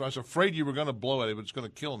 Man, I was afraid you were going to blow it, but it's going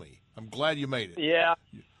to kill me. I'm glad you made it. Yeah.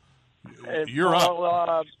 You're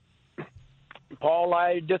up. Paul,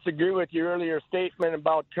 I disagree with your earlier statement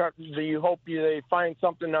about Trump. Do you hope they find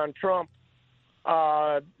something on Trump,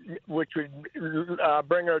 which would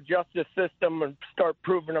bring our justice system and start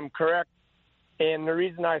proving them correct? And the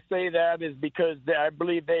reason I say that is because I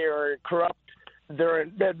believe they are corrupt. They're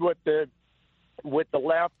in bed with the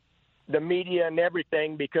left, the media, and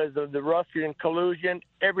everything because of the Russian collusion.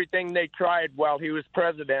 Everything they tried while he was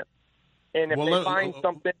president. And if they find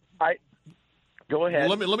something, go ahead.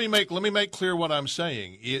 Well, let me make clear what I'm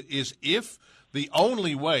saying is if the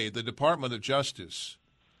only way the Department of Justice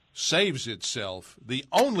saves itself, the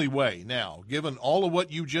only way now, given all of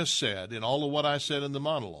what you just said and all of what I said in the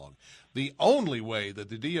monologue, the only way that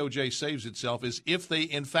the DOJ saves itself is if they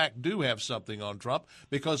in fact do have something on Trump,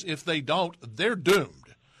 because if they don't, they're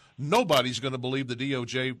doomed. Nobody's going to believe the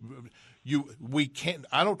DOJ. We can't.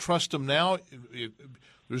 I don't trust them now.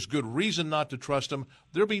 There's good reason not to trust them.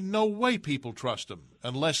 There'll be no way people trust them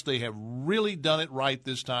unless they have really done it right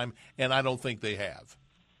this time, and I don't think they have.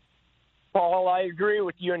 Paul, I agree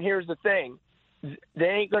with you, and here's the thing. They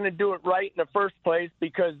ain't going to do it right in the first place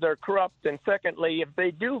because they're corrupt, and secondly, if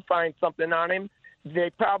they do find something on him, they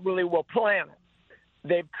probably will plan it.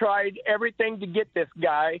 They've tried everything to get this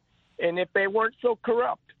guy, and if they weren't so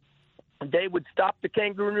corrupt, they would stop the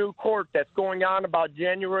kangaroo court that's going on about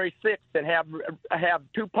January 6th and have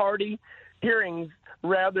two-party hearings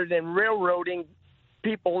rather than railroading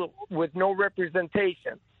people with no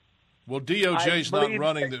representation. Well, DOJ's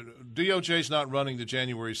not running the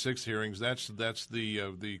January 6th hearings. That's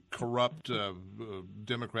the corrupt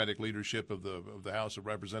Democratic leadership of the House of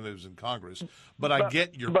Representatives and Congress. But I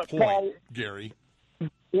get your point, Paul, Gary.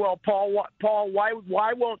 Well, Paul,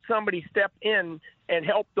 why won't somebody step in and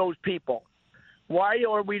help those people? Why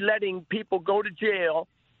are we letting people go to jail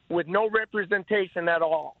with no representation at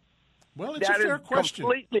all? Well, it's a fair question.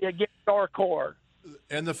 That is completely against our core.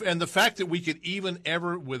 And the fact that we could even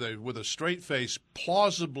ever, with a straight face,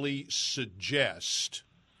 plausibly suggest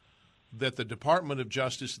that the Department of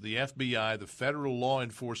Justice, the FBI, the federal law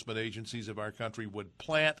enforcement agencies of our country would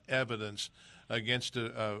plant evidence against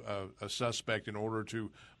a suspect in order to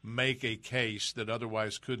make a case that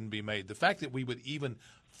otherwise couldn't be made. The fact that we would even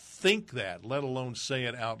think that, let alone say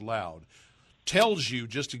it out loud, tells you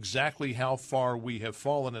just exactly how far we have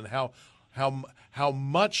fallen and how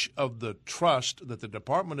much of the trust that the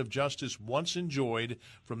Department of Justice once enjoyed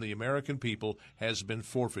from the American people has been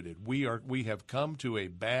forfeited. We have come to a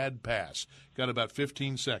bad pass. Got about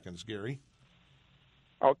 15 seconds, Gary.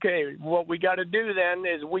 Okay, what we got to do then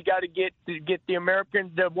is we got to get the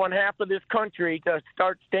Americans, the one half of this country, to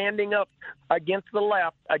start standing up against the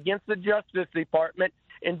left, against the Justice Department,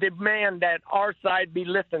 and demand that our side be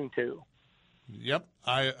listened to. Yep,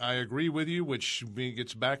 I agree with you, which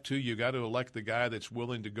gets back to you got to elect the guy that's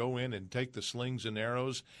willing to go in and take the slings and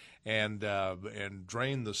arrows and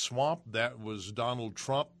drain the swamp. That was Donald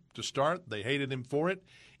Trump to start. They hated him for it.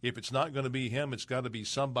 If it's not going to be him, it's got to be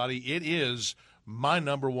somebody. It is my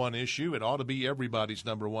number one issue. It ought to be everybody's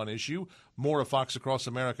number one issue. More of Fox Across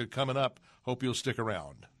America coming up. Hope you'll stick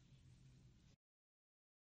around.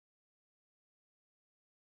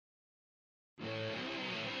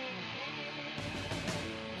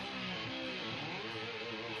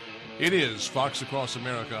 It is Fox Across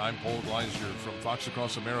America. I'm Paul Gleiser from Fox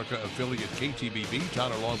Across America affiliate KTBB,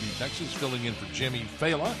 Tyler, Longview, Texas, filling in for Jimmy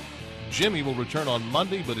Fela. Jimmy will return on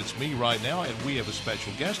Monday, but it's me right now, and we have a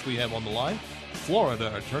special guest we have on the line,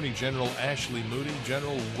 Florida Attorney General Ashley Moody.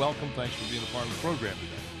 General, welcome. Thanks for being a part of the program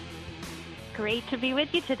today. Great to be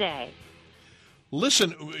with you today.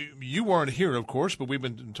 Listen, you weren't here, of course, but we've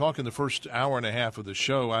been talking the first hour and a half of the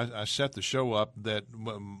show. I set the show up that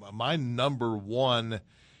my number one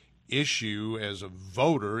issue as a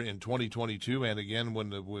voter in 2022, and again when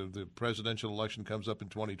the presidential election comes up in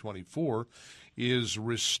 2024, is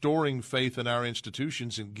restoring faith in our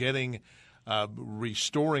institutions and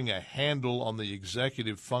restoring a handle on the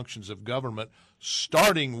executive functions of government,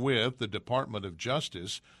 starting with the Department of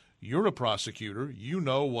Justice. You're a prosecutor. You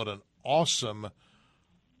know what an awesome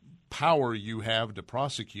power you have to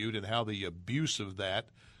prosecute and how the abuse of that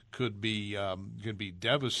could be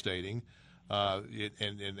devastating.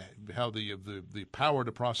 And how the power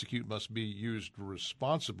to prosecute must be used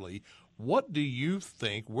responsibly. What do you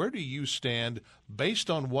think? Where do you stand based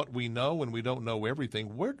on what we know, and we don't know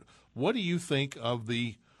everything? What do you think of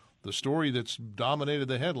the story that's dominated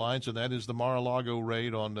the headlines, and that is the Mar-a-Lago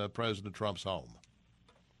raid on President Trump's home?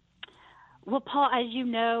 Well, Paul, as you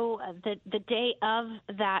know, the day of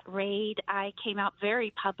that raid, I came out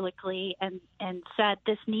very publicly and said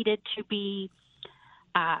this needed to be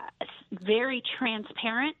very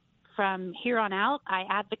transparent from here on out. I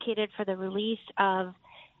advocated for the release of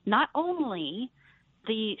not only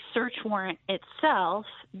the search warrant itself,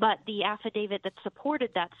 but the affidavit that supported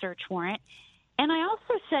that search warrant. And I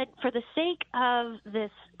also said, for the sake of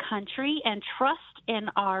this country and trust in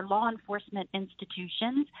our law enforcement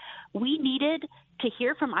institutions, we needed to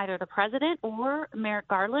hear from either the president or Merrick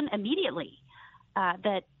Garland immediately.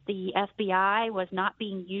 That the FBI was not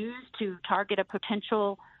being used to target a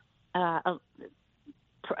potential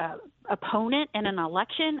opponent in an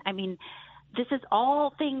election. I mean, this is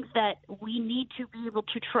all things that we need to be able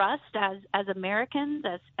to trust as Americans,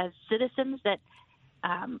 as citizens that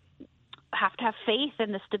have to have faith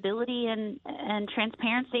in the stability and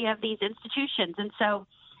transparency of these institutions. And so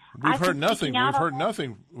we've heard nothing.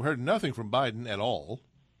 We've heard nothing from Biden at all.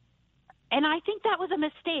 And I think that was a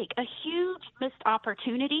mistake, a huge missed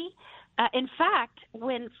opportunity. In fact,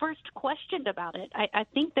 when first questioned about it, I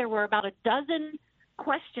think there were about a dozen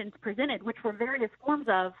questions presented, which were various forms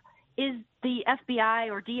of, is the FBI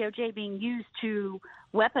or DOJ being used to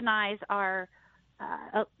weaponize our,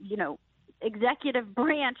 executive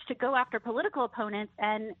branch to go after political opponents?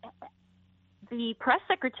 And the press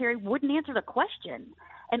secretary wouldn't answer the question.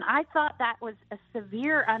 And I thought that was a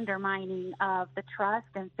severe undermining of the trust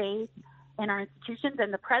and faith in our institutions.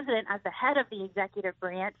 And the president, as the head of the executive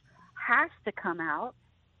branch, has to come out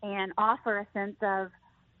and offer a sense of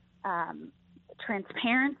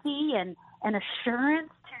transparency and assurance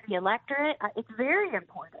to the electorate. It's very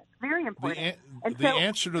important, very important. The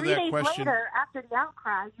answer to that question. 3 days later, after the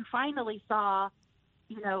outcry, you finally saw,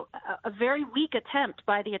 a very weak attempt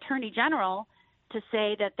by the Attorney General to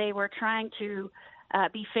say that they were trying to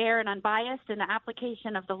be fair and unbiased in the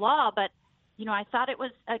application of the law. But, I thought it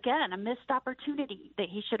was, again, a missed opportunity, that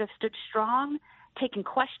he should have stood strong, taken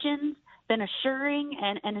questions, been assuring,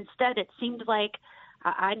 and instead it seemed like,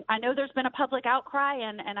 I know there's been a public outcry,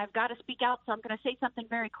 and I've got to speak out, so I'm going to say something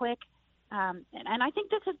very quick. And I think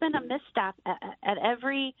this has been a misstep at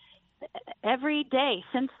every day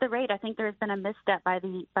since the raid. I think there has been a misstep by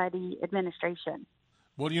the administration.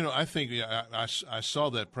 Well, I think I saw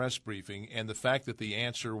that press briefing, and the fact that the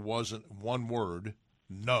answer wasn't one word,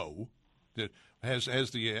 no, that has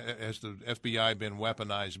the FBI been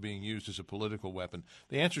weaponized, being used as a political weapon?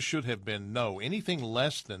 The answer should have been no. Anything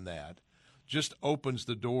less than that just opens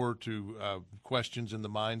the door to questions in the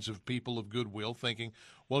minds of people of goodwill, thinking,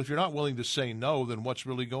 well, if you're not willing to say no, then what's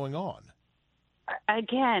really going on?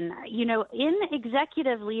 Again, in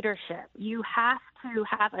executive leadership, you have to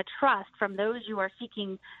have a trust from those you are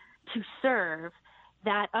seeking to serve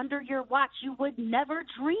that under your watch you would never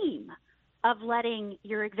dream of letting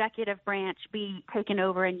your executive branch be taken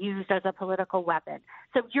over and used as a political weapon.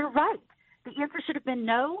 So you're right. The answer should have been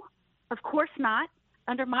no, of course not.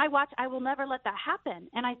 Under my watch, I will never let that happen.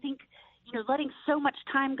 And I think, letting so much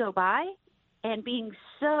time go by and being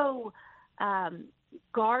so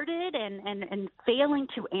guarded and failing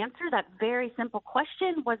to answer that very simple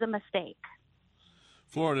question was a mistake.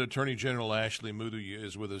 Florida Attorney General Ashley Moody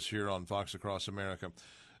is with us here on Fox Across America.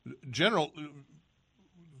 General,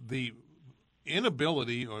 the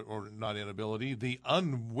inability, or not inability, the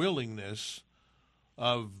unwillingness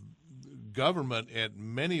of government at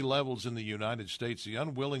many levels in the United States, the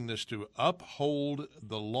unwillingness to uphold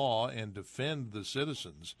the law and defend the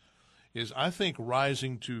citizens is, I think,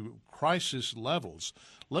 rising to crisis levels.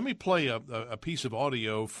 Let me play a piece of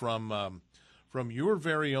audio from your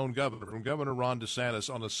very own governor, from Governor Ron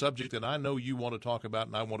DeSantis, on a subject that I know you want to talk about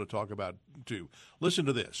and I want to talk about too. Listen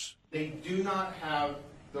to this. They do not have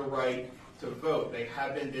the right to vote. They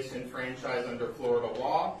have been disenfranchised under Florida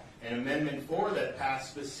law. And Amendment 4 that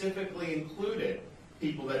passed specifically included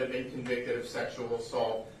people that have been convicted of sexual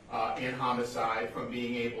assault and homicide from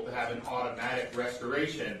being able to have an automatic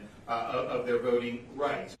restoration of their voting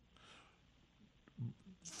rights.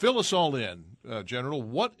 Fill us all in, General.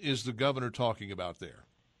 What is the governor talking about there?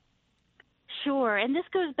 Sure. And this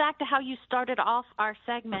goes back to how you started off our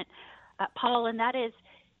segment, Paul, and that is,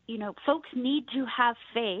 folks need to have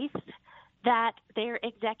faith that their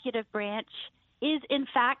executive branch is, in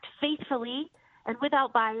fact, faithfully and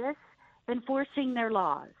without bias enforcing their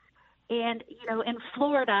laws. And, in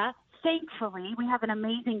Florida, thankfully, we have an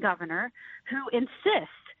amazing governor who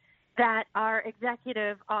insists that our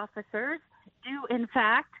executive officers do, in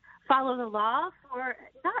fact, follow the law, for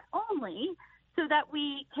not only so that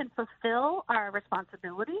we can fulfill our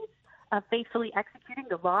responsibilities of faithfully executing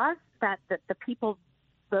the laws that the people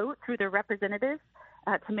vote through their representatives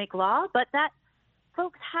to make law, but that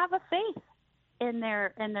folks have a faith in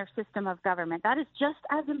their system of government. That is just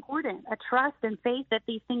as important, a trust and faith that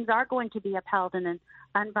these things are going to be upheld in an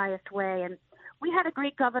unbiased way. And we had a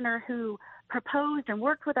great governor who proposed and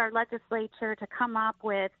worked with our legislature to come up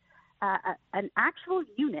with an actual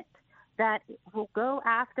unit that will go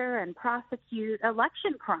after and prosecute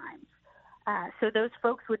election crimes. So those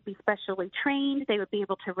folks would be specially trained. They would be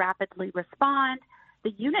able to rapidly respond.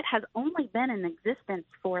 The unit has only been in existence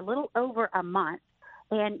for a little over a month.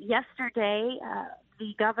 And yesterday,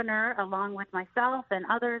 the governor, along with myself and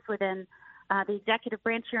others within the executive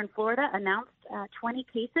branch here in Florida, announced 20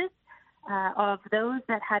 cases of those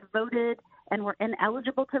that had voted and were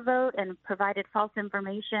ineligible to vote and provided false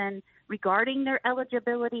information regarding their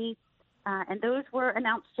eligibility. And those were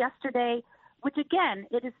announced yesterday, which, again,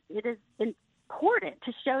 it is important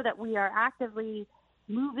to show that we are actively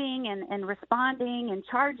moving and responding and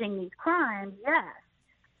charging these crimes, yes.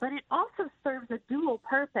 But it also serves a dual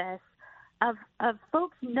purpose of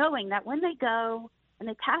folks knowing that when they go and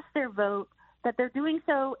they cast their vote, that they're doing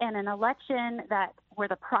so in an election where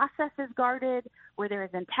the process is guarded, where there is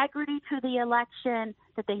integrity to the election,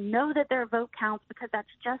 that they know that their vote counts, because that's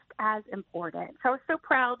just as important. So I was so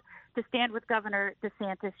proud to stand with Governor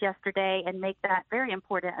DeSantis yesterday and make that very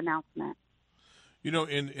important announcement. You know,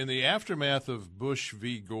 in the aftermath of Bush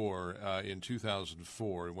v. Gore in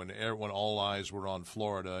 2004, when all eyes were on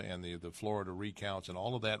Florida and the Florida recounts and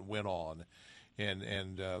all of that went on,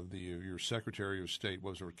 and your Secretary of State,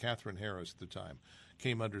 Catherine Harris at the time,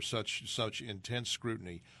 came under such intense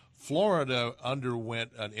scrutiny, Florida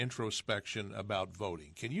underwent an introspection about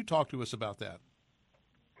voting. Can you talk to us about that?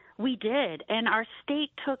 We did, and our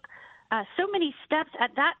state took so many steps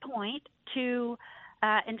at that point to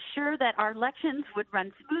ensure that our elections would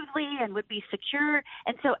run smoothly and would be secure.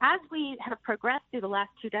 And so as we have progressed through the last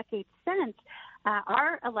 2 decades since,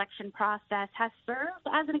 our election process has served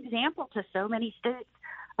as an example to so many states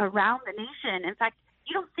around the nation. In fact,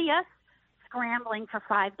 you don't see us scrambling for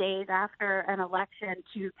 5 days after an election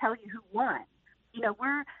to tell you who won. You know,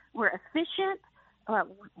 we're efficient.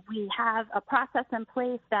 We have a process in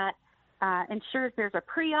place that ensures there's a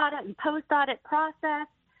pre-audit and post-audit process.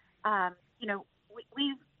 You know,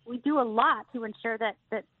 we do a lot to ensure that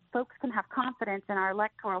folks can have confidence in our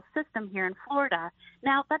electoral system here in Florida.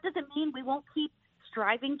 Now, that doesn't mean we won't keep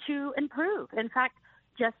striving to improve. In fact,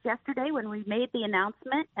 just yesterday when we made the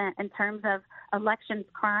announcement in terms of elections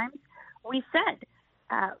crimes, we said,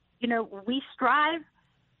 you know, we strive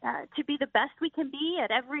to be the best we can be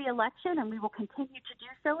at every election, and we will continue to do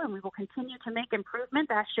so, and we will continue to make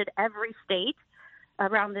improvements, as should every state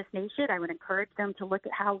around this nation. I would encourage them to look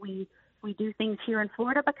at how we do things here in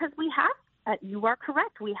Florida, because we have, you are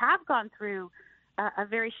correct, we have gone through a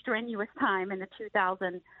very strenuous time in the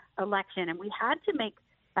 2000 election, and we had to make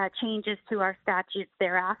changes to our statutes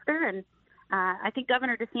thereafter. And I think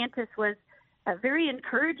Governor DeSantis was very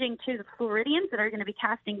encouraging to the Floridians that are going to be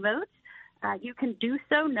casting votes. You can do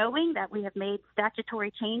so knowing that we have made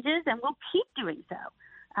statutory changes, and we'll keep doing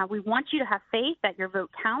so. We want you to have faith that your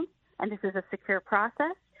vote counts, and this is a secure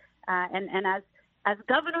process. And as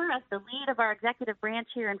governor, as the lead of our executive branch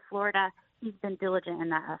here in Florida, he's been diligent in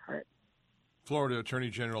that effort. Florida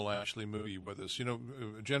Attorney General Ashley Moody with us. You know,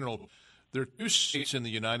 General, there are 2 states in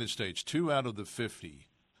the United States, 2 out of the 50,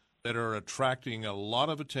 that are attracting a lot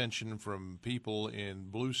of attention from people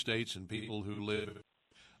in blue states and people who live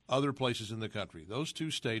other places in the country. Those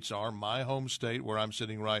 2 states are my home state, where I'm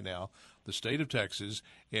sitting right now, the state of Texas,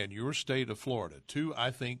 and your state of Florida. 2,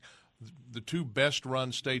 I think, the 2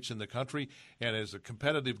 best-run states in the country. And as a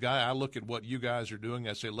competitive guy, I look at what you guys are doing.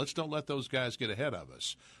 I say, let's don't let those guys get ahead of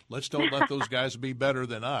us. Let's don't let those guys be better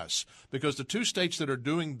than us. Because the 2 states that are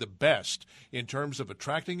doing the best in terms of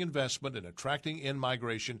attracting investment and attracting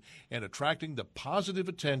in-migration and attracting the positive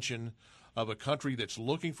attention of a country that's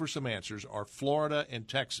looking for some answers are Florida and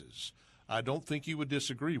Texas. I don't think you would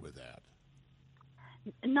disagree with that.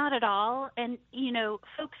 Not at all. And, you know,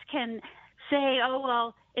 folks can say, oh,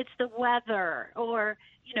 well, it's the weather, or,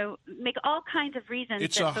 you know, make all kinds of reasons.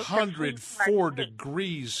 It's 104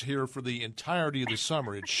 degrees here for the entirety of the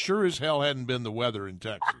summer. It sure as hell hadn't been the weather in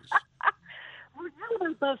Texas.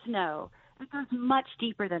 We both know it goes much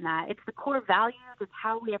deeper than that. It's the core values of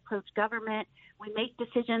how we approach government. We make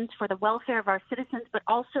decisions for the welfare of our citizens, but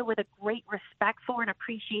also with a great respect for and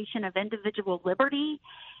appreciation of individual liberty.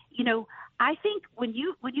 You know, I think when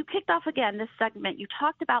you kicked off again this segment, you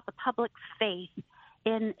talked about the public's faith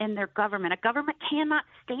in their government. A government cannot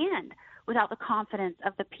stand without the confidence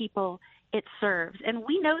of the people it serves. And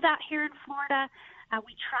we know that here in Florida.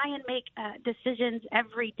 We try and make decisions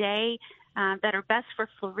every day that are best for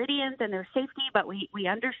Floridians and their safety, but we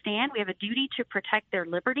understand we have a duty to protect their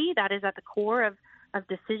liberty. That is at the core of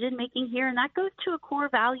decision-making here, and that goes to a core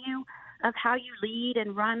value of how you lead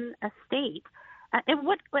and run a state.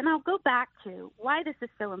 And I'll go back to why this is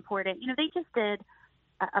so important. You know, they just did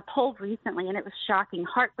a poll recently, and it was shocking,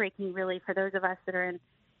 heartbreaking, really, for those of us that are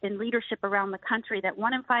in leadership around the country, that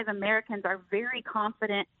 1 in 5 Americans are very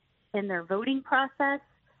confident in their voting process.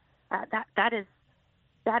 That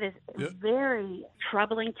is very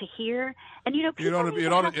troubling to hear. And, you know,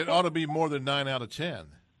 it ought to be more than 9 out of 10.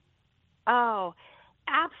 Oh,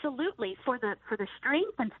 absolutely. For the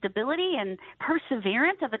strength and stability and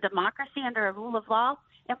perseverance of a democracy under a rule of law.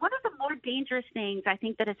 And one of the more dangerous things I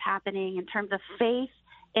think that is happening in terms of faith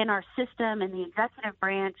in our system and the executive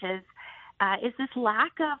branch is this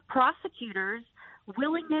lack of prosecutors'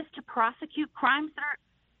 willingness to prosecute crimes that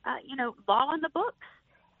are, law on the books.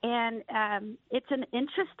 And it's an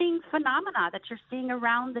interesting phenomena that you're seeing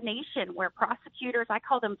around the nation, where prosecutors, I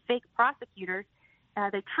call them fake prosecutors,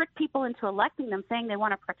 they trick people into electing them, saying they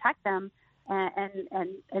want to protect them,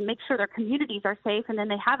 and make sure their communities are safe, and then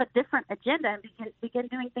they have a different agenda and begin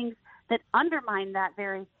doing things that undermine that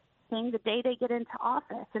very thing the day they get into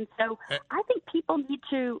office. And so I think people need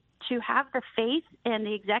to have the faith in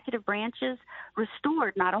the executive branches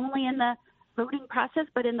restored, not only in the voting process,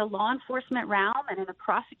 but in the law enforcement realm and in the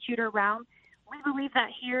prosecutor realm. We believe that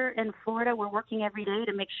here in Florida. We're working every day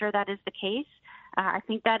to make sure that is the case. I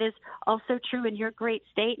think that is also true in your great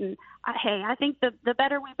state. And, hey, I think the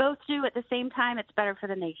better we both do at the same time, it's better for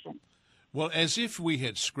the nation. Well, as if we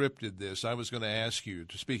had scripted this, I was going to ask you,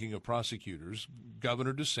 speaking of prosecutors,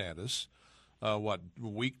 Governor DeSantis,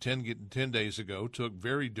 week 10 days ago, took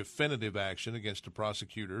very definitive action against a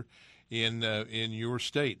prosecutor in your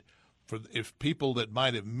state. If people that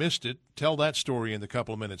might have missed it, tell that story in the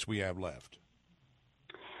couple of minutes we have left.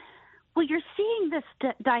 Well, you're seeing this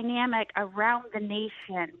dynamic around the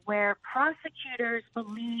nation where prosecutors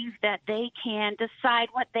believe that they can decide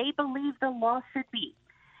what they believe the law should be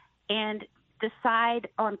and decide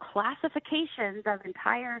on classifications of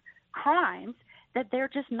entire crimes that they're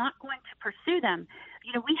just not going to pursue them.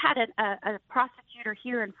 You know, we had a prosecutor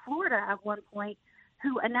here in Florida at one point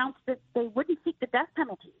who announced that they wouldn't seek the death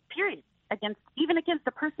penalty, period, even against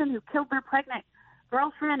the person who killed their pregnant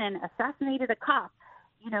girlfriend and assassinated a cop.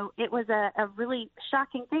 You know, it was a really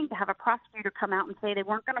shocking thing to have a prosecutor come out and say they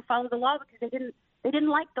weren't going to follow the law because they didn't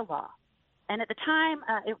like the law. And at the time,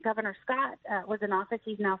 Governor Scott was in office.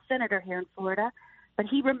 He's now senator here in Florida. But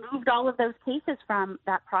he removed all of those cases from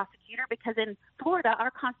that prosecutor because in Florida,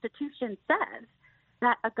 our Constitution says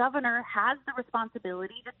that a governor has the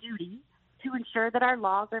responsibility, the duty, to ensure that our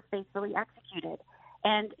laws are faithfully executed.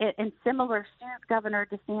 And in similar suit, Governor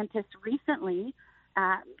DeSantis recently,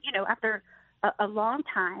 after a long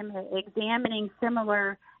time examining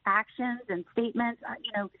similar actions and statements,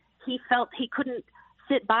 he felt he couldn't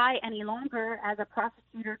sit by any longer as a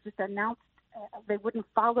prosecutor just announced they wouldn't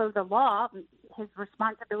follow the law. His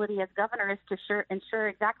responsibility as governor is to ensure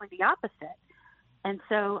exactly the opposite. And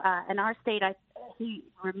so in our state, he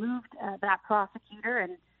removed that prosecutor,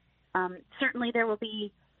 and certainly there will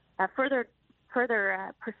be further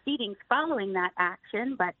proceedings following that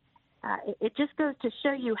action. But it just goes to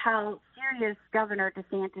show you how serious Governor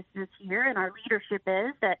DeSantis is here and our leadership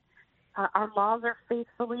is, that our laws are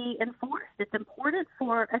faithfully enforced. It's important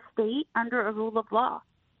for a state under a rule of law.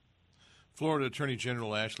 Florida Attorney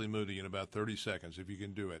General Ashley Moody, in about 30 seconds, if you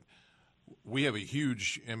can do it. We have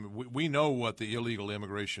we know what the illegal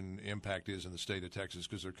immigration impact is in the state of Texas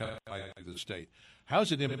because they're coming to the state.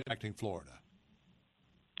 How's it impacting Florida?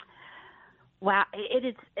 Wow, it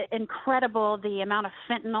is incredible the amount of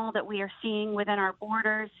fentanyl that we are seeing within our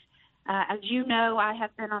borders. As you know, I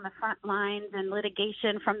have been on the front lines in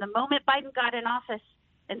litigation from the moment Biden got in office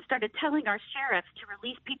and started telling our sheriffs to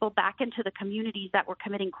release people back into the communities that were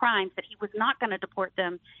committing crimes, that he was not going to deport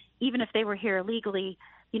them, even if they were here illegally.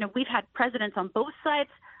 You know, we've had presidents on both sides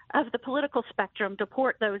of the political spectrum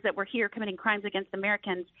deport those that were here committing crimes against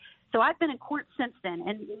Americans. So I've been in court since then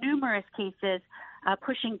in numerous cases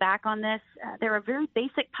pushing back on this. There are very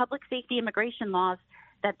basic public safety immigration laws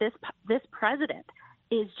that this president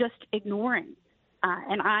is just ignoring.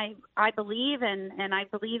 And I believe, and I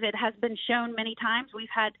believe it has been shown many times, we've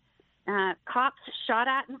had cops shot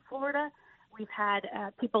at in Florida. We've had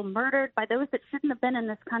people murdered by those that shouldn't have been in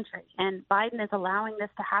this country. And Biden is allowing this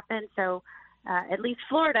to happen. So at least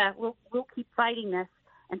Florida, we'll keep fighting this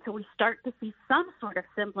until we start to see some sort of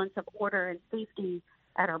semblance of order and safety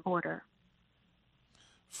at our border.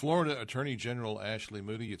 Florida Attorney General Ashley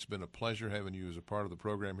Moody, it's been a pleasure having you as a part of the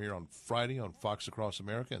program here on Friday on Fox Across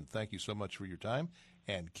America, and thank you so much for your time,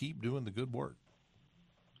 and keep doing the good work.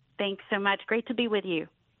 Thanks so much. Great to be with you.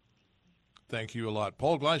 Thank you a lot.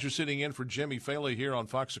 Paul Gleiser sitting in for Jimmy Faley here on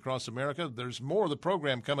Fox Across America. There's more of the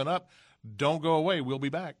program coming up. Don't go away. We'll be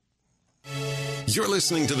back. You're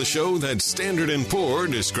listening to the show that Standard & Poor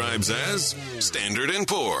describes as Standard &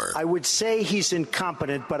 Poor. I would say he's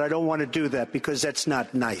incompetent, but I don't want to do that because that's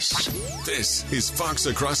not nice. This is Fox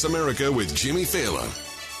Across America with Jimmy Fallon.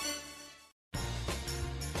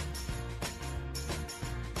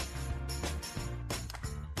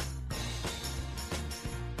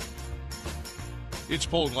 It's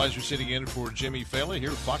Paul Gleiser sitting in for Jimmy Faley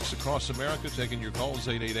here at Fox Across America, taking your calls,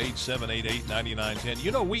 888-788-9910.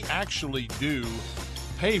 You know, we actually do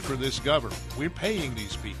pay for this government. We're paying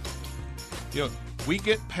these people. You know, we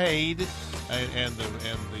get paid, and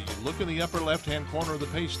you look in the upper left-hand corner of the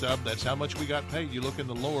pay stub, that's how much we got paid. You look in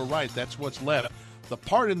the lower right, that's what's left. The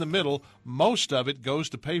part in the middle, most of it goes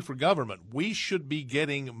to pay for government. We should be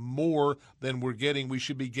getting more than we're getting. We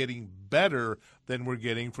should be getting better than we're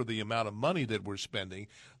getting for the amount of money that we're spending.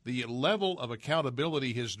 The level of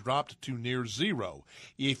accountability has dropped to near zero.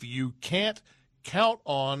 If you can't count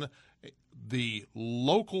on the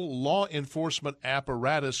local law enforcement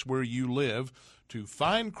apparatus where you live to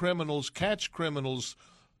find criminals, catch criminals,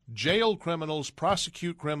 jail criminals,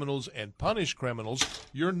 prosecute criminals, and punish criminals,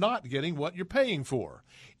 you're not getting what you're paying for.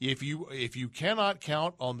 If you cannot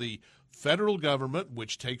count on the federal government,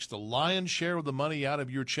 which takes the lion's share of the money out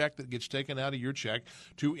of your check that gets taken out of your check,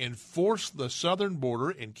 to enforce the southern border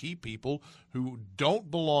and keep people who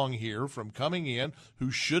don't belong here from coming in,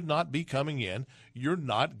 who should not be coming in, you're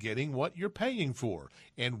not getting what you're paying for.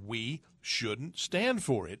 And we shouldn't stand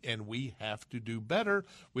for it, and we have to do better,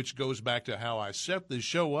 which goes back to how I set this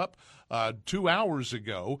show up 2 hours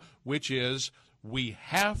ago, which is we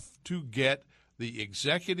have to get the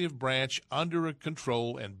executive branch under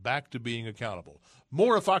control and back to being accountable.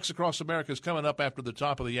 More of Fox Across America is coming up after the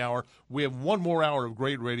top of the hour. We have one more hour of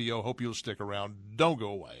great radio. Hope you'll stick around. Don't go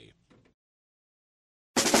away.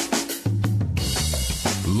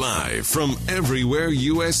 Live from everywhere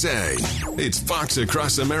USA, it's Fox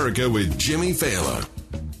Across America with Jimmy Fallon.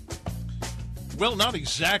 Well, not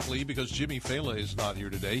exactly, because Jimmy Fallon is not here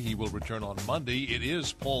today. He will return on Monday. It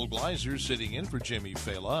is Paul Gleiser sitting in for Jimmy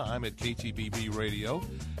Fallon. I'm at KTBB Radio,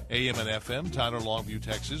 AM and FM, Tyler, Longview,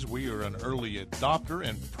 Texas. We are an early adopter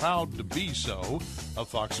and proud to be so of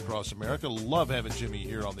Fox Across America. Love having Jimmy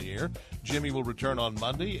here on the air. Jimmy will return on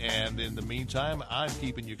Monday, and in the meantime, I'm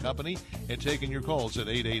keeping you company and taking your calls at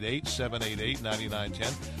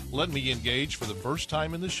 888-788-9910. Let me engage for the first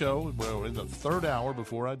time in the show. Well, in the third hour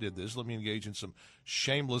before I did this, let me engage in some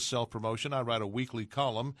shameless self-promotion. I write a weekly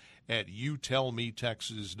column at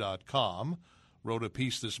youtellmetexas.com. Wrote a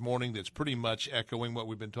piece this morning that's pretty much echoing what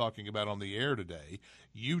we've been talking about on the air today.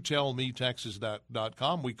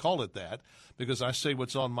 youtellmetexas.com. We call it that because I say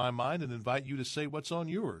what's on my mind and invite you to say what's on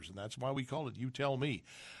yours, and that's why we call it You Tell Me.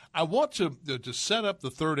 I want to set up the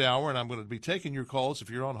third hour, and I'm going to be taking your calls. If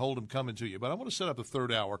you're on hold, I'm coming to you. But I want to set up the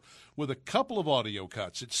third hour with a couple of audio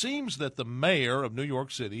cuts. It seems that the mayor of New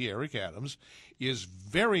York City, Eric Adams, is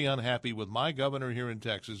very unhappy with my governor here in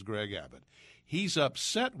Texas, Greg Abbott. He's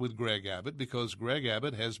upset with Greg Abbott because Greg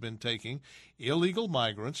Abbott has been taking illegal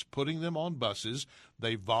migrants, putting them on buses.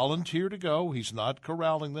 They volunteer to go. He's not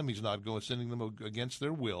corralling them. He's not sending them against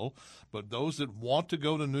their will. But those that want to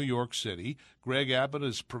go to New York City, Greg Abbott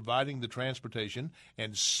is providing the transportation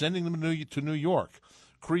and sending them to New York,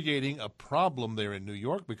 creating a problem there in New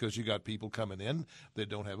York because you got people coming in that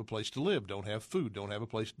don't have a place to live, don't have food, don't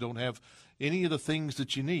have any of the things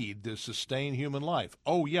that you need to sustain human life.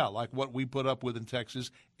 Oh, yeah, like what we put up with in Texas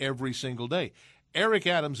every single day. Eric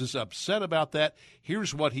Adams is upset about that.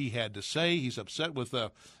 Here's what he had to say. He's upset with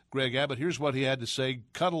Greg Abbott. Here's what he had to say.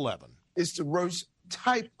 Cut 11. It's the worst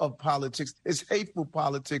type of politics. It's hateful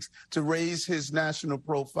politics to raise his national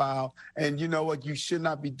profile. And you know what? You should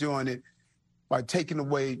not be doing it by taking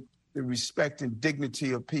away the respect and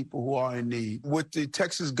dignity of people who are in need. What the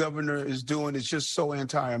Texas governor is doing is just so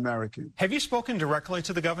anti-American. Have you spoken directly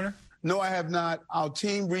to the governor? No, I have not. Our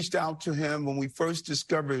team reached out to him when we first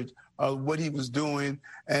discovered what he was doing,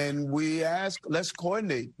 and we asked, let's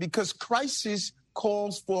coordinate, because crisis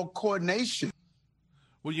calls for coordination.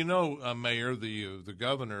 Well, you know, Mayor, the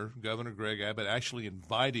governor, Governor Greg Abbott, actually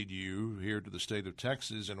invited you here to the state of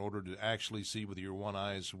Texas in order to actually see with your own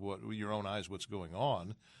eyes what's going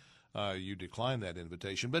on. You declined that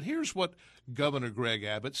invitation. But here's what Governor Greg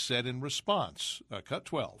Abbott said in response. Cut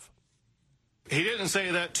 12. He didn't say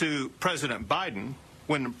that to President Biden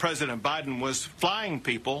when President Biden was flying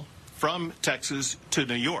people from Texas to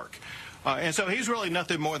New York. And so he's really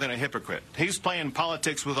nothing more than a hypocrite. He's playing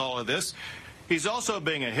politics with all of this. He's also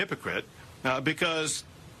being a hypocrite because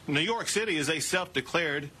New York City is a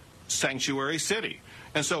self-declared sanctuary city.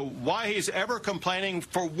 And so why he's ever complaining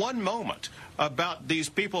for one moment about these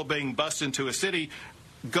people being bused into a city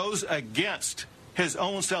goes against his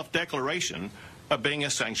own self-declaration of being a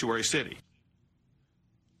sanctuary city.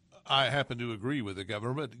 I happen to agree with the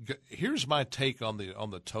governor, but here's my take on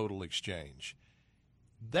the total exchange.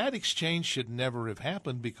 That exchange should never have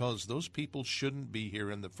happened because those people shouldn't be here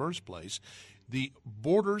in the first place. The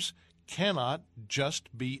borders cannot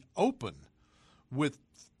just be open with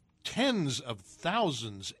tens of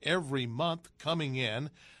thousands every month coming in,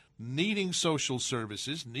 needing social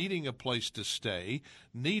services, needing a place to stay,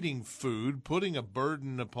 needing food, putting a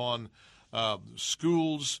burden upon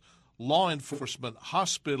schools, law enforcement,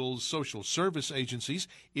 hospitals, social service agencies.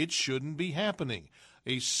 It shouldn't be happening.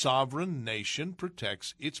 A sovereign nation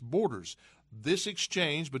protects its borders. This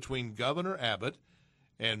exchange between Governor Abbott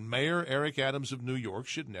and Mayor Eric Adams of New York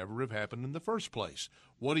should never have happened in the first place.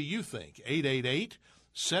 What do you think?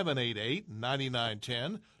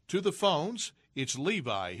 888-788-9910. To the phones, it's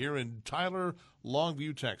Levi here in Tyler,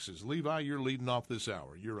 Longview, Texas. Levi, you're leading off this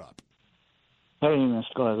hour. You're up. Hey,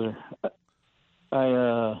 Mr. Gleiser.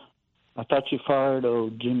 I thought you fired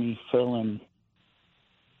old Jimmy Fallon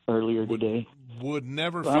earlier today. Would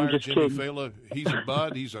never fire Jimmy Fallon. He's a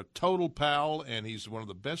bud. He's a total pal, and he's one of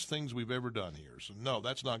the best things we've ever done here. So, no,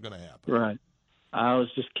 that's not going to happen. Right. I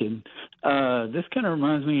was just kidding. This kind of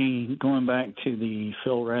reminds me going back to the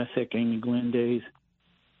Phil Rassick, Amy Glenn days.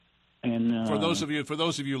 And for those of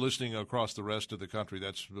you listening across the rest of the country,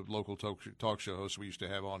 that's the local talk show hosts we used to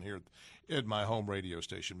have on here at my home radio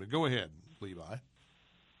station. But go ahead, Levi.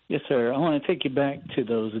 Yes, sir. I want to take you back to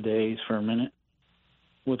those days for a minute.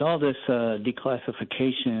 With all this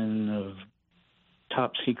declassification of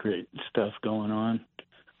top secret stuff going on,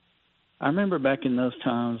 I remember back in those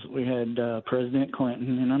times we had President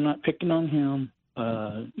Clinton, and I'm not picking on him.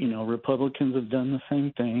 Republicans have done the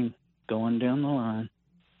same thing going down the line.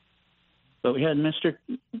 But we had Mr.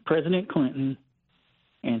 President Clinton,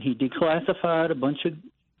 and he declassified a bunch of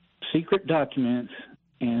secret documents,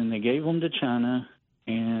 and they gave them to China,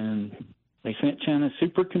 and they sent China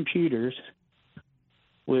supercomputers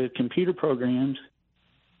with computer programs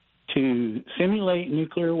to simulate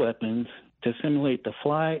nuclear weapons, to simulate the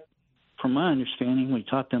flight. From my understanding, we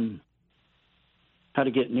taught them how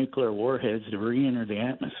to get nuclear warheads to re-enter the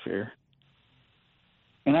atmosphere.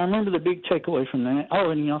 And I remember the big takeaway from that.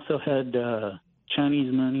 Oh, and he also had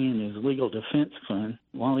Chinese money in his legal defense fund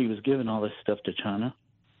while he was giving all this stuff to China.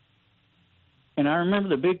 And I remember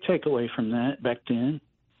the big takeaway from that back then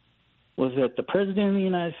was that the President of the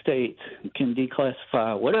United States can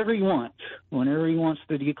declassify whatever he wants, whenever he wants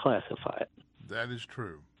to declassify it. That is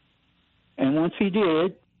true. And once he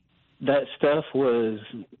did, that stuff was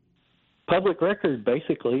public record,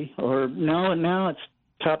 basically. Or no, now it's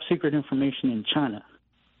top secret information in China.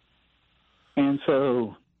 And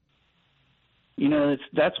so,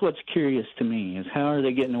 that's what's curious to me, is how are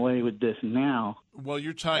they getting away with this now? Well,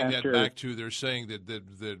 you're tying that back to they're saying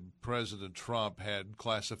that President Trump had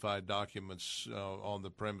classified documents on the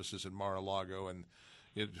premises at Mar-a-Lago, and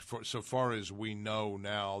so far as we know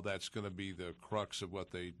now, that's going to be the crux of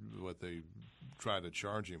what they try to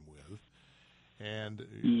charge him with. And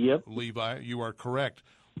yep. Levi, you are correct.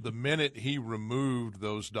 The minute he removed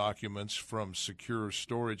those documents from secure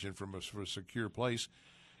storage and from a secure place,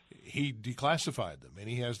 he declassified them, and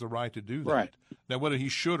he has the right to do that. Right. Now, whether he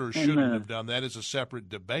should or shouldn't have done that is a separate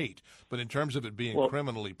debate. But in terms of it being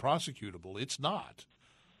criminally prosecutable, it's not.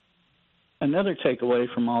 Another takeaway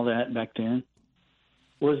from all that back then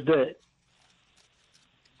was that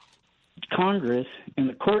Congress and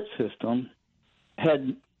the court system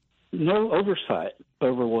had no oversight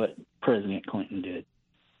over what President Clinton did.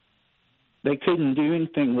 They couldn't do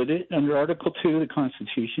anything with it. Under Article 2 of the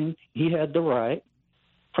Constitution, he had the right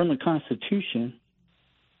from the Constitution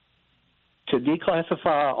to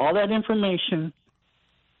declassify all that information,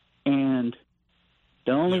 and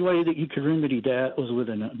the only way that you could remedy that was with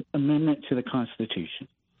an amendment to the Constitution.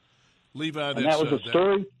 Levi, and that was a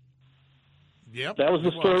story. Yep, that was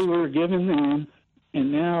the story we were given then,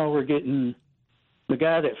 and now we're getting the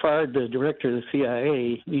guy that fired the director of the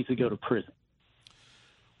CIA needs to go to prison.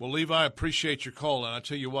 Well, Levi, I appreciate your call, and I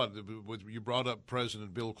tell you what, you brought up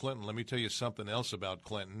President Bill Clinton. Let me tell you something else about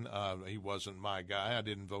Clinton. He wasn't my guy. I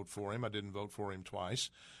didn't vote for him. I didn't vote for him twice.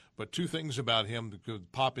 But two things about him that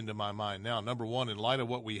could pop into my mind now. Number one, in light of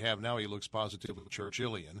what we have now, he looks positively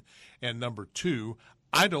Churchillian. And number two,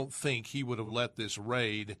 I don't think he would have let this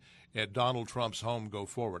raid at Donald Trump's home go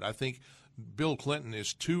forward. I think Bill Clinton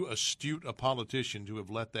is too astute a politician to have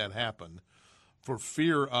let that happen for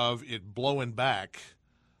fear of it blowing back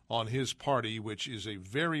on his party, which is a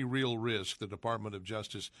very real risk the Department of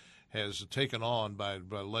Justice has taken on by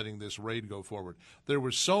letting this raid go forward. There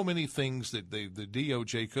were so many things that the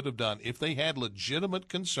DOJ could have done if they had legitimate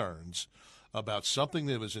concerns about something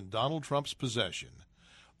that was in Donald Trump's possession.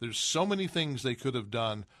 There's so many things they could have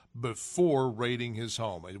done before raiding his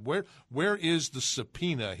home. Where is the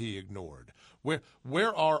subpoena he ignored?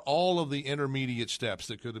 Where are all of the intermediate steps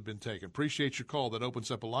that could have been taken? Appreciate your call. That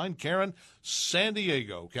opens up a line. Karen, San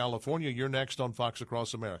Diego, California, you're next on Fox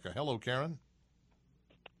Across America. Hello, Karen.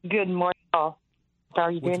 Good morning, all. How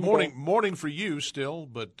are you doing today? Morning for you still,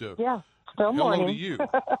 but yeah, still morning. Hello to you.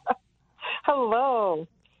 Hello.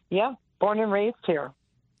 Yeah, born and raised here,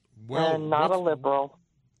 and not a liberal.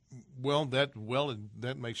 Well,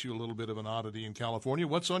 that makes you a little bit of an oddity in California.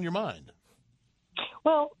 What's on your mind?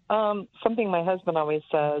 Well, something my husband always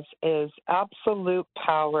says is absolute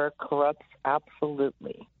power corrupts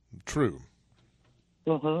absolutely. True.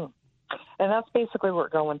 Mm-hmm. And that's basically what we're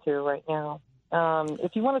going through right now.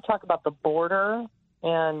 If you want to talk about the border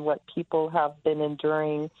and what people have been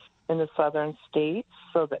enduring in the southern states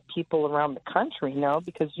so that people around the country know,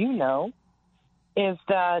 because you know, is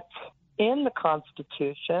that in the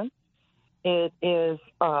Constitution, it is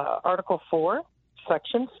Article 4,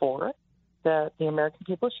 Section 4, that the American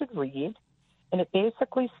people should read. And it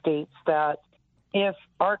basically states that if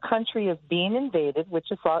our country is being invaded,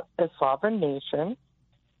 which is a sovereign nation,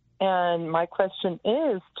 and my question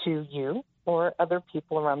is to you or other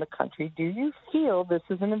people around the country, do you feel this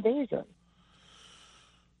is an invasion?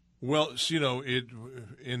 Well, you know,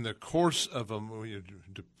 in the course of it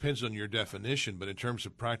depends on your definition, but in terms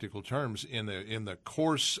of practical terms, in the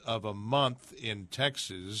course of a month in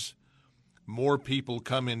Texas, more people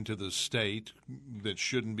come into the state that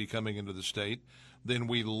shouldn't be coming into the state than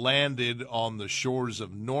we landed on the shores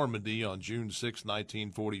of Normandy on June 6,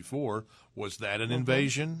 1944. Was that an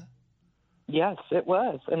invasion? Yes, it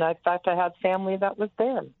was. And in fact, I had family that was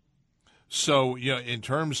there. So, you know, in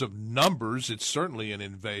terms of numbers, it's certainly an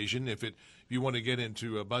invasion. If you want to get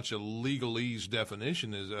into a bunch of legalese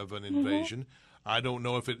definition of an invasion, I don't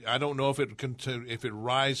know if it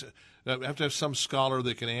rises. I have to have some scholar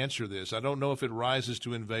that can answer this. I don't know if it rises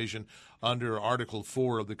to invasion under Article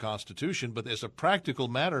 4 of the Constitution, but as a practical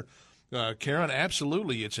matter, Karen,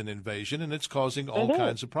 absolutely it's an invasion, and it's causing all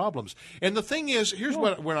kinds of problems. And the thing is, here's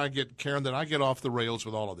where I get, Karen, that I get off the rails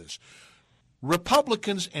with all of this.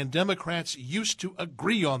 Republicans and Democrats used to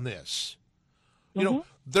agree on this. You know,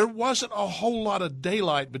 there wasn't a whole lot of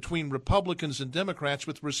daylight between Republicans and Democrats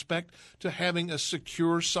with respect to having a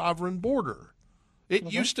secure sovereign border.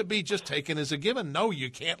 It used to be just taken as a given. No,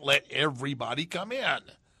 you can't let everybody come in.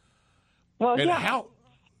 Well, and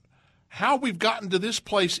how we've gotten to this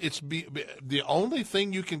place, the only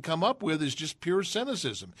thing you can come up with is just pure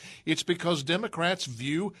cynicism. It's because Democrats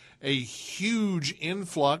view a huge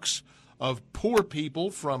influx of poor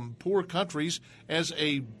people from poor countries as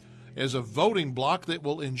a voting bloc that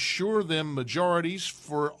will ensure them majorities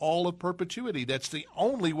for all of perpetuity. That's the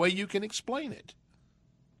only way you can explain it.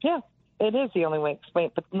 Yeah, it is the only way to explain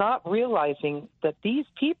it, but not realizing that these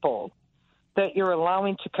people that you're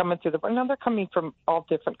allowing to come into now they're coming from all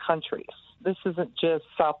different countries. This isn't just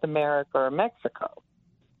South America or Mexico.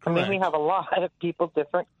 Correct. I mean, we have a lot of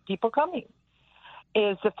different people coming.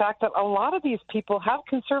 Is the fact that a lot of these people have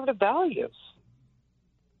conservative values.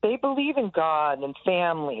 They believe in God and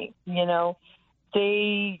family. You know,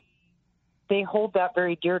 they hold that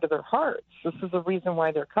very dear to their hearts. This is the reason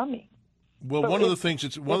why they're coming. Well, one of the things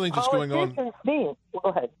that's going on. Go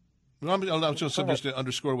ahead. I was just to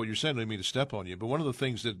underscore what you're saying. I didn't mean to step on you, but one of the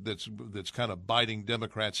things that's kind of biting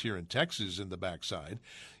Democrats here in Texas in the backside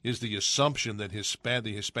is the assumption that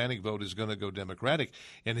the Hispanic vote is going to go Democratic,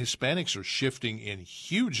 and Hispanics are shifting in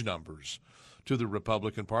huge numbers to the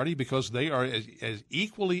Republican Party because they are as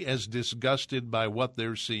equally as disgusted by what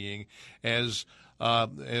they're seeing as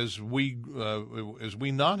we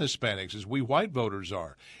non-Hispanics, as we white voters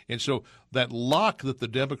are. And so that lock that the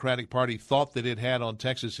Democratic Party thought that it had on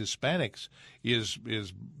Texas Hispanics is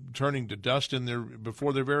turning to dust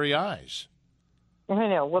before their very eyes. I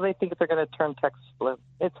know. Well, they think they're going to turn Texas blue.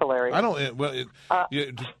 It's hilarious. I don't. Well,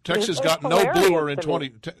 Texas got no bluer in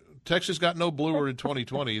 20. Texas got no bluer in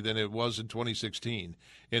 2020 than it was in 2016,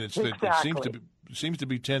 and it seems to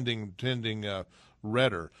be tending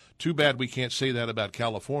redder. Too bad we can't say that about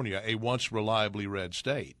California, a once reliably red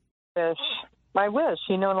state. I wish,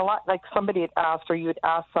 and a lot like somebody had asked, or you would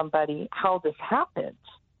ask somebody how this happened.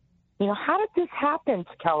 How did this happen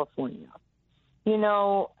to California?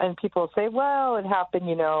 And people will say, well, it happened,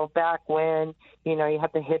 back when, you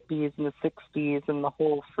had the hippies in the 60s and the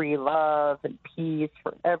whole free love and peace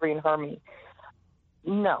for every and harmony.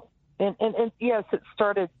 No. And yes, it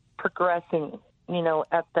started progressing,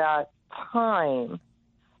 at that time.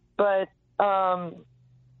 But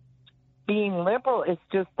being liberal is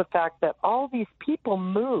just the fact that all these people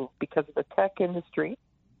move because of the tech industry,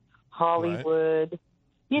 Hollywood.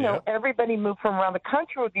 Right. Everybody moved from around the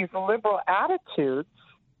country with these liberal attitudes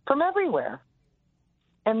from everywhere.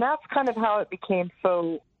 And that's kind of how it became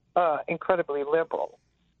so incredibly liberal,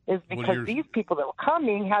 is because these people that were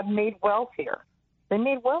coming had made wealth here. They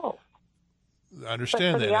made wealth. I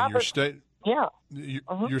understand that. And your state... Yeah.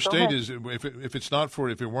 Your state is, if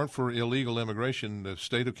it weren't for illegal immigration, the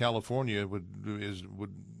state of California is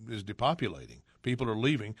depopulating. People are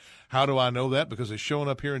leaving. How do I know that? Because they're showing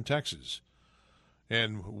up here in Texas.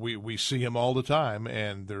 And we see him all the time,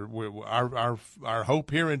 and our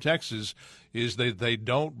hope here in Texas is that they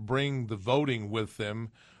don't bring the voting with them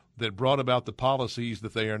that brought about the policies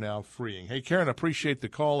that they are now freeing. Hey, Karen, I appreciate the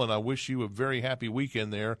call, and I wish you a very happy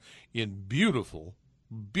weekend there in beautiful,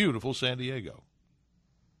 beautiful San Diego.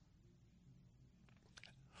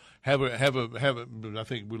 Have a. I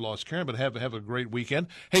think we lost Karen, but have a great weekend.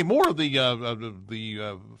 Hey, more of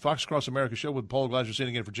the Fox Across America show with Paul Gleiser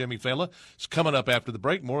sitting in for Jimmy Fallon. It's coming up after the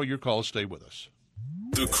break. More of your calls. Stay with us.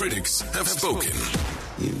 The critics have spoken.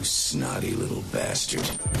 You snotty little bastard.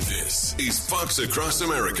 This is Fox Across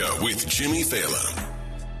America with Jimmy Fallon.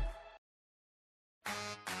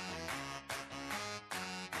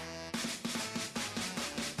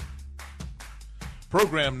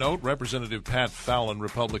 Program note, Representative Pat Fallon,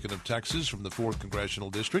 Republican of Texas from the 4th Congressional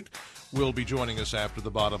District, will be joining us after the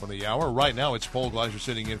bottom of the hour. Right now, it's Paul Gleiser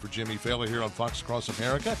sitting in for Jimmy Fallon here on Fox Across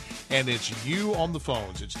America, and it's you on the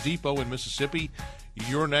phones. It's Depot in Mississippi.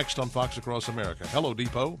 You're next on Fox Across America. Hello,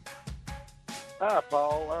 Depot. Hi,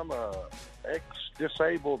 Paul. I'm a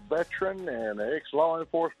ex-disabled veteran and an ex-law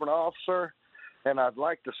enforcement officer, and I'd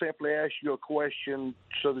like to simply ask you a question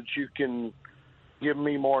so that you can give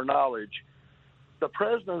me more knowledge. The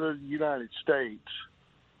President of the United States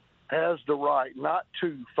has the right not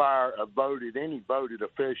to fire any voted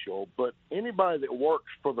official, but anybody that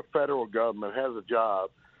works for the federal government has a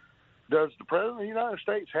job. Does the President of the United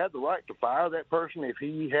States have the right to fire that person if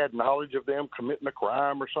he had knowledge of them committing a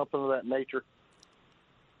crime or something of that nature?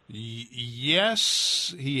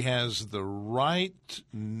 Yes, he has the right.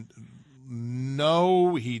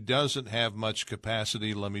 No, he doesn't have much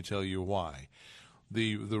capacity. Let me tell you why.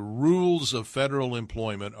 The rules of federal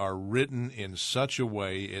employment are written in such a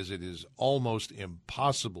way as it is almost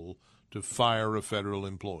impossible to fire a federal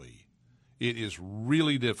employee. It is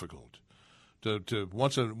really difficult.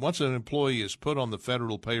 Once an employee is put on the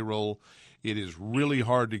federal payroll, it is really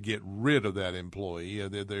hard to get rid of that employee.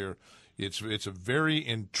 It's a very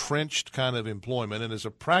entrenched kind of employment, and as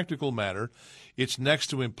a practical matter, it's next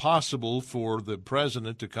to impossible for the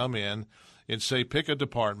president to come in and say, pick a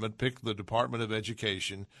department, pick the Department of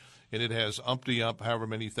Education, and it has however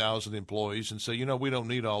many thousand employees, and say, we don't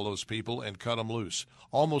need all those people, and cut them loose.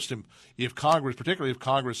 Particularly if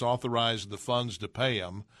Congress authorized the funds to pay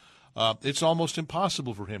them, it's almost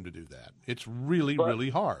impossible for him to do that. It's really, really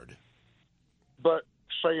hard. But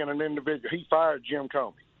saying an individual, he fired Jim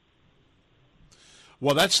Comey.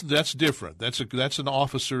 Well, that's different. That's an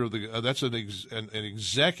officer of an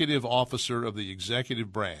executive officer of the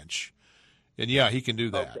executive branch. And, yeah, he can do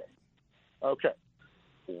that. Okay.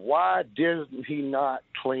 Why didn't he not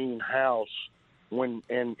clean house and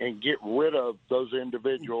get rid of those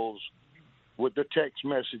individuals with the text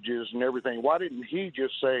messages and everything? Why didn't he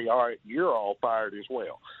just say, all right, you're all fired as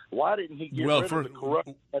well? Why didn't he get rid of the corrupt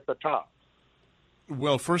at the top?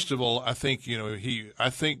 Well, first of all, I think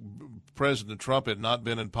President Trump had not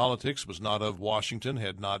been in politics, was not of Washington,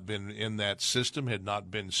 had not been in that system, had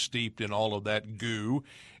not been steeped in all of that goo,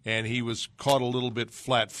 and he was caught a little bit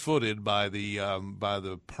flat-footed by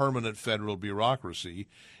the permanent federal bureaucracy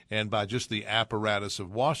and by just the apparatus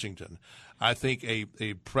of Washington. I think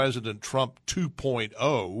a President Trump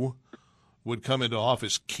 2.0 would come into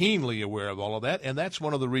office keenly aware of all of that, and that's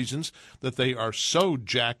one of the reasons that they are so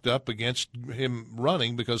jacked up against him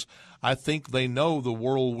running, because I think they know the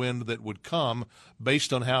whirlwind that would come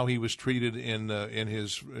based on how he was treated in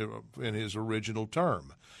his original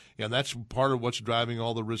term, and that's part of what's driving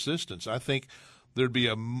all the resistance. I think there'd be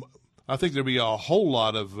a whole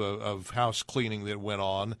lot of house cleaning that went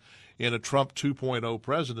on in a Trump 2.0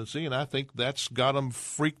 presidency, and I think that's got them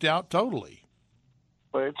freaked out totally.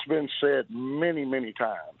 Well, it's been said many, many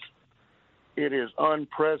times. It is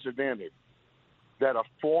unprecedented that a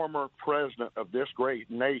former president of this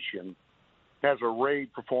great nation has a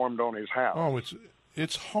raid performed on his house. Oh,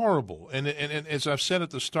 it's horrible. And as I've said at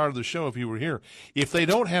the start of the show, if you were here, if they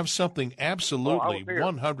don't have something absolutely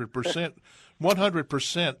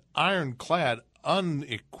 100% ironclad,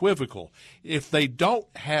 unequivocal, if they don't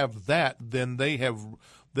have that, then they have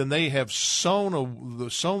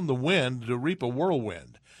sown the wind to reap a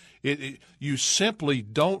whirlwind. You simply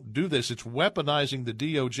don't do this. It's weaponizing the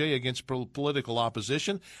DOJ against political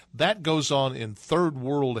opposition. That goes on in third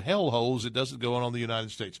world hellholes. It doesn't go on in the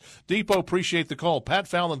United States. Depot, appreciate the call. Pat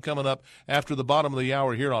Fallon coming up after the bottom of the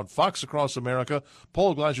hour here on Fox Across America.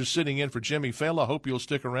 Paul Gleiser sitting in for Jimmy Fallon. I hope you'll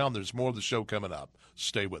stick around. There's more of the show coming up.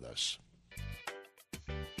 Stay with us.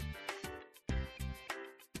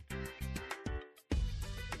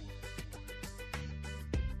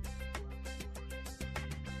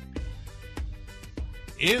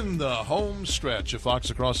 In the home stretch of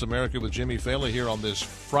Fox Across America with Jimmy Fallon here on this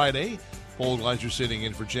Friday. Paul Gleiser sitting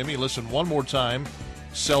in for Jimmy. Listen, one more time,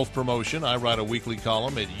 self-promotion. I write a weekly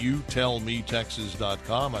column at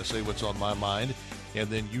youtellmetexas.com. I say what's on my mind,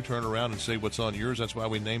 and then you turn around and say what's on yours. That's why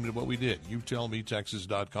we named it what we did,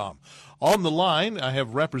 youtellmetexas.com. On the line, I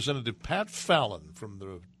have Representative Pat Fallon from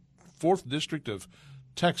the 4th District of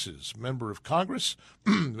Texas, member of Congress.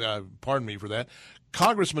 Pardon me for that.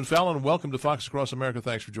 Congressman Fallon, welcome to Fox Across America.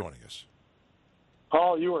 Thanks for joining us.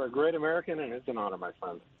 Paul, you are a great American, and it's an honor, my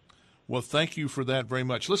friend. Well, thank you for that very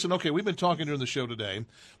much. Listen, okay, we've been talking during the show today.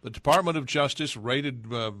 The Department of Justice raided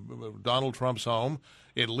Donald Trump's home.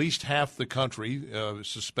 At least half the country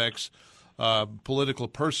suspects political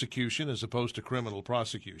persecution as opposed to criminal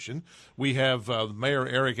prosecution. We have Mayor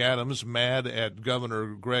Eric Adams mad at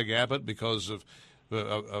Governor Greg Abbott because of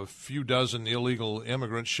a few dozen illegal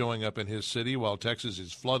immigrants showing up in his city while Texas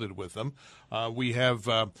is flooded with them. We have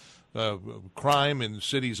crime in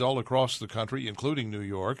cities all across the country, including New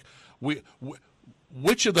York.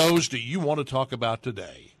 Which of those do you want to talk about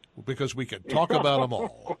today? Because we could talk about them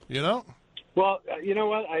all, you know? Well, you know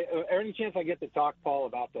what? Any chance I get to talk, Paul,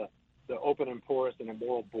 about the open and porous and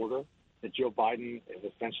immoral border that Joe Biden has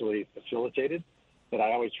essentially facilitated, that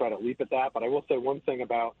I always try to leap at that. But I will say one thing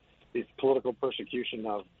about this political persecution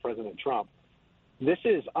of President Trump. This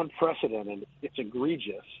is unprecedented. It's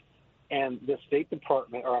egregious. And the the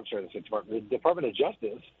Department of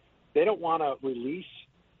Justice, they don't want to release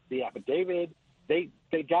the affidavit. They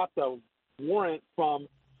got the warrant from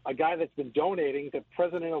a guy that's been donating to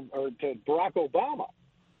to Barack Obama.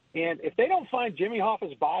 And if they don't find Jimmy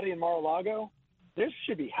Hoffa's body in Mar-a-Lago, this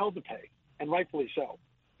should be hell to pay, and rightfully so,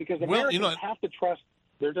 because Americans have to trust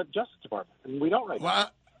their Justice Department, and we don't right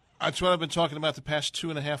now. That's what I've been talking about the past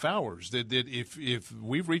 2.5 hours. That if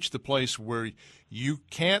we've reached the place where you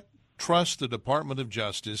can't trust the Department of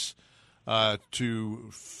Justice to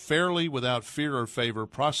fairly, without fear or favor,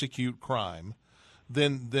 prosecute crime,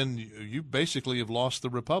 then you basically have lost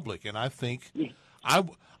the republic. And I think the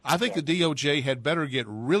DOJ had better get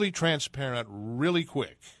really transparent really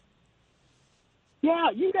quick.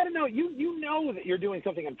 Yeah, you got to know. You know that you're doing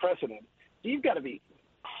something unprecedented. You've got to be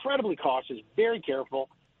incredibly cautious, very careful,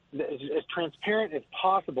 as transparent as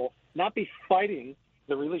possible, not be fighting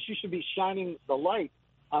the release. You should be shining the light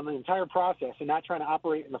on the entire process and not trying to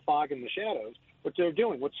operate in the fog and the shadows, which they're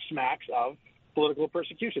doing, which smacks of political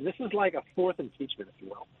persecution. This is like a fourth impeachment, if you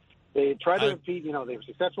will. They tried to impeach, they were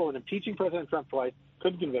successful in impeaching President Trump twice,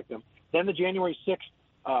 couldn't convict him. Then the January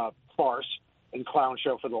 6th farce and clown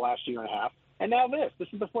show for the last year and a half. And now this. This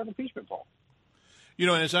is the fourth impeachment, Paul. And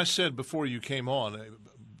as I said before you came on,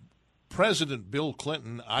 President Bill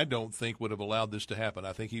Clinton, I don't think, would have allowed this to happen.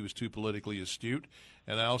 I think he was too politically astute,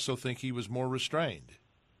 and I also think he was more restrained.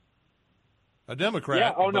 A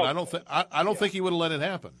Democrat, but I don't think he would have let it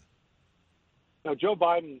happen. No, Joe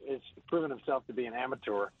Biden has proven himself to be an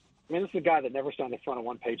amateur. I mean, this is a guy that never signed the front of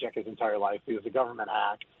one paycheck his entire life. He was a government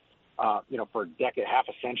hack, for a decade, half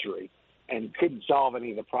a century, and couldn't solve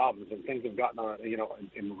any of the problems. And things have gotten,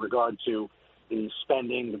 in regard to the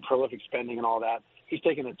spending, the prolific spending and all that. He's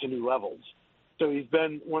taken it to new levels. So he's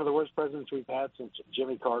been one of the worst presidents we've had since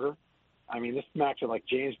Jimmy Carter. I mean, this match is like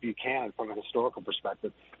James Buchanan from a historical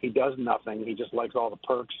perspective. He does nothing. He just likes all the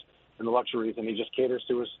perks and the luxuries, and he just caters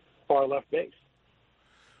to his far left base.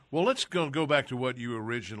 Well, let's go back to what you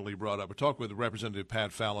originally brought up. We're talking with Representative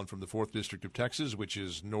Pat Fallon from the 4th District of Texas, which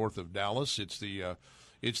is north of Dallas. It's the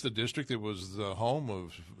district that was the home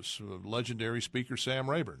of legendary Speaker Sam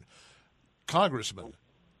Rayburn. Congressman,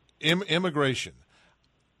 immigration.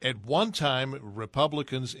 At one time,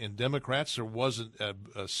 Republicans and Democrats, there wasn't a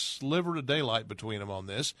sliver of daylight between them on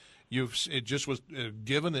this. It just was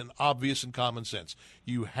given in obvious and common sense.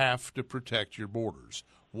 You have to protect your borders.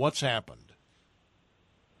 What's happened?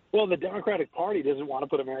 Well, the Democratic Party doesn't want to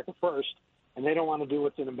put America first, and they don't want to do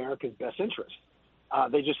what's in America's best interest.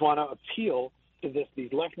 They just want to appeal to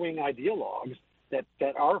these left-wing ideologues that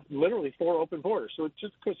are literally for open borders. So it's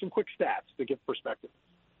just some quick stats to give perspective.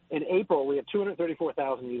 In April, we had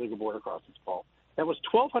 234,000 illegal border crossings, Paul. That was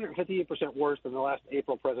 1,258% worse than the last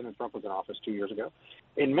April President Trump was in office 2 years ago.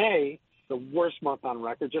 In May, the worst month on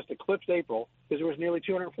record, just eclipsed April because there was nearly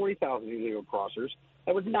 240,000 illegal crossers.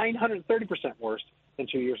 That was 930% worse than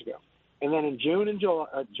 2 years ago. And then in June and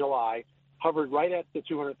July, hovered right at the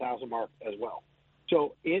 200,000 mark as well.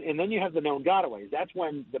 So, and then you have the known gotaways. That's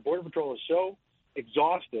when the Border Patrol is so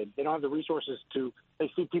exhausted, they don't have the resources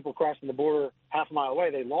they see people crossing the border half a mile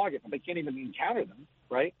away, they log it, but they can't even encounter them,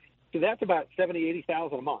 right? So that's about 70,000,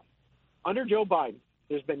 80,000 a month. Under Joe Biden,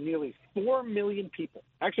 there's been nearly 4 million people.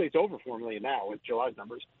 Actually, it's over 4 million now with July's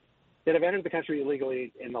numbers. that have entered the country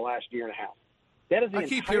illegally in the last year and a half. That is the I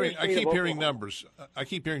keep hearing numbers. I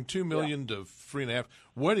keep hearing 2 million to 3.5.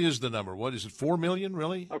 What is the number? What is it? 4 million,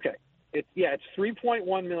 really? Okay. It's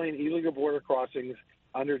 3.1 million illegal border crossings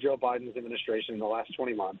under Joe Biden's administration in the last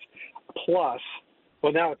 20 months. Plus,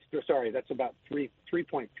 well, now that's about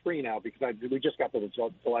 3.3 now because we just got the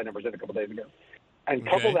July numbers in a couple days ago. And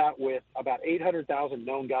couple that with about 800,000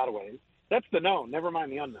 known gotaways. That's the known, never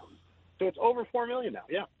mind the unknown. So it's over 4 million now.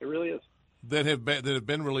 Yeah, it really is. That have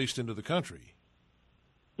been released into the country.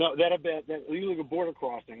 No, that have been illegal border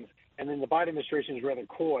crossings, and then the Biden administration is rather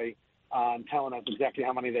coy on telling us exactly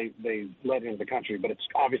how many they let into the country, but it's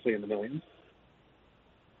obviously in the millions.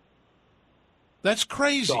 That's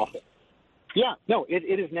crazy. Yeah, no, it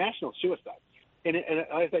is national suicide. And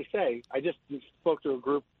as I say, I just spoke to a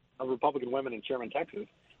group of Republican women in Sherman, Texas,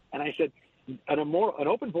 and I said, an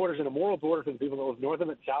open border is an immoral border for the people that live north of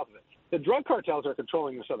it and south of it. The drug cartels are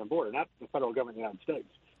controlling the southern border, not the federal government of the United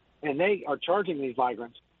States. And they are charging these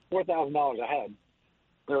migrants $4,000 a head.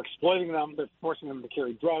 They're exploiting them. They're forcing them to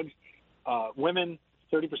carry drugs. Women,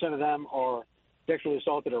 30% of them are sexually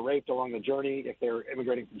assaulted or raped along the journey if they're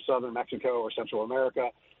immigrating from southern Mexico or Central America.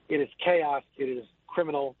 It is chaos. It is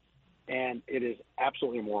criminal, and it is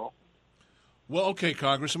absolutely immoral. Well, okay,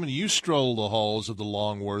 Congressman, you stroll the halls of the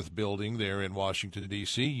Longworth building there in Washington,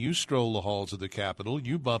 D.C. You stroll the halls of the Capitol.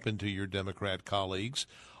 You bump into your Democrat colleagues.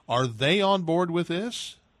 Are they on board with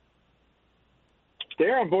this?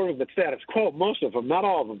 They're on board with the status quo, most of them, not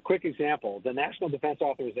all of them. Quick example, the National Defense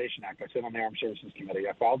Authorization Act. I sit on the Armed Services Committee.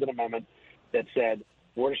 I filed an amendment that said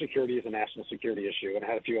border security is a national security issue, and it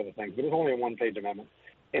had a few other things, but it was only a one-page amendment.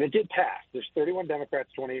 And it did pass. There's 31 Democrats,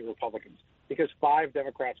 28 Republicans, because 5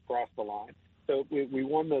 Democrats crossed the line. So we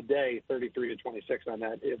won the day 33 to 26 on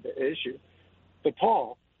that issue. But,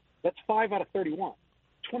 Paul, that's 5 out of 31.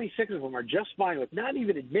 26 of them are just fine with not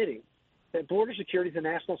even admitting that border security is a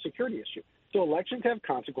national security issue. So elections have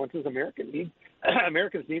consequences. Americans need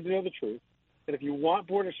to know the truth. And if you want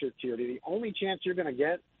border security, the only chance you're going to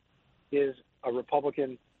get is a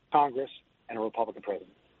Republican Congress and a Republican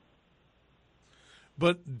president.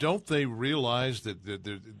 But don't they realize that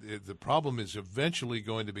the problem is eventually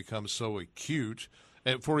going to become so acute?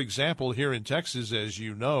 And for example, here in Texas, as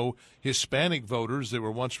you know, Hispanic voters that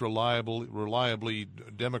were once reliably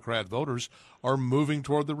Democrat voters are moving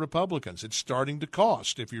toward the Republicans. It's starting to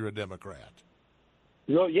cost if you're a Democrat.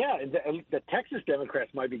 Well, yeah, the Texas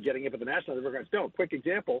Democrats might be getting it, but the national Democrats don't. Quick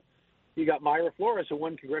example, you got Myra Flores, who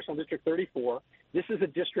won Congressional District 34. This is a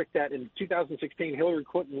district that in 2016 Hillary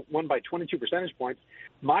Clinton won by 22 percentage points.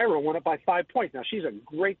 Myra won it by 5 points. Now, she's a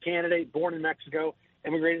great candidate, born in Mexico,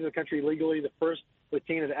 immigrated to the country legally, the first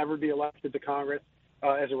Latina to ever be elected to Congress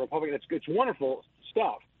as a Republican. It's wonderful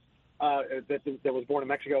stuff that was born in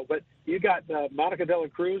Mexico. But you got Monica de la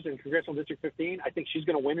Cruz in Congressional District 15. I think she's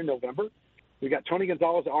going to win in November. We got Tony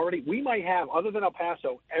Gonzalez already. We might have, other than El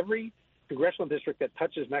Paso, every congressional district that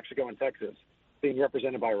touches Mexico and Texas being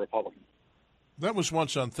represented by a Republican. That was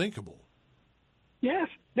once unthinkable. Yes.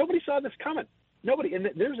 Nobody saw this coming. Nobody. And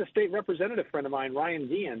there's a state representative friend of mine, Ryan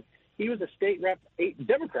Dean. He was a state rep,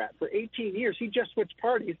 Democrat, for 18 years. He just switched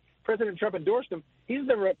parties. President Trump endorsed him. He's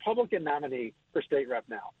the Republican nominee for state rep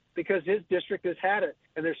now because his district has had it,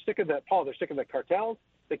 and they're sick of that, Paul. They're sick of the cartels,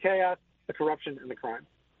 the chaos, the corruption, and the crime.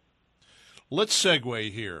 Let's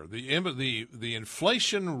segue here. The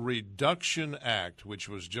Inflation Reduction Act, which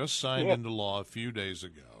was just signed into law a few days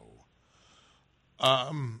ago,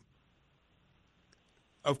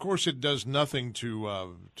 of course, it does nothing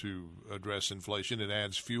to address inflation. It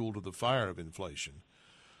adds fuel to the fire of inflation.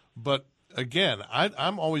 But again,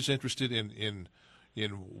 I'm always interested in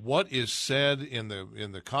what is said in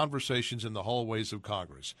the conversations in the hallways of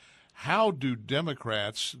Congress. How do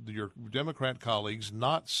Democrats, your Democrat colleagues,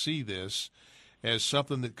 not see this as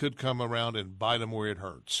something that could come around and bite them where it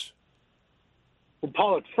hurts? Well,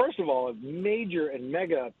 Paul, first of all, a major and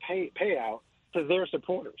mega payout to their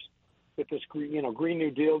supporters with this, Green New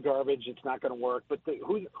Deal garbage. It's not going to work. But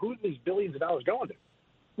who are these billions of dollars going to?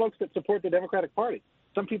 Folks that support the Democratic Party.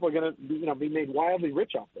 Some people are going to, be made wildly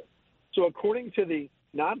rich off this. So according to the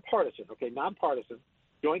nonpartisan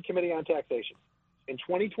Joint Committee on Taxation, in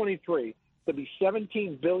 2023, there'll be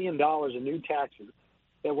 $17 billion in new taxes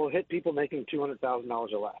that will hit people making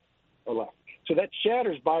 $200,000 or less. So that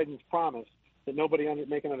shatters Biden's promise that nobody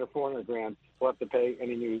making under $400,000 will have to pay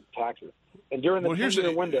any new taxes. And during the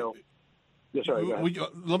 10-year window. Yeah, sorry, go ahead.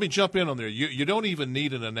 Let me jump in on there. You don't even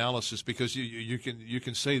need an analysis because you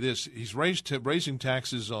can say this. He's raising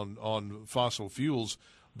taxes on fossil fuels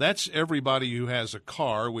That's everybody who has a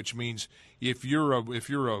car, which means if you're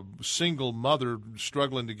a single mother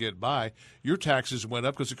struggling to get by, your taxes went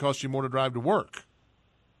up because it costs you more to drive to work.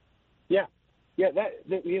 Yeah.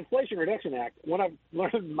 The Inflation Reduction Act, what I've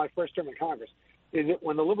learned in my first term in Congress, is that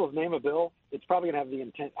when the liberals name a bill, it's probably going to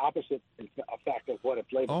have the opposite effect of what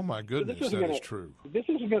it's labeled. Oh, my goodness, so that is true. This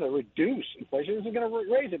isn't going to reduce inflation. This is going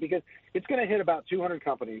to raise it because it's going to hit about 200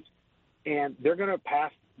 companies, and they're going to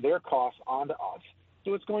pass their costs on to us.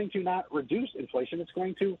 So it's going to not reduce inflation. It's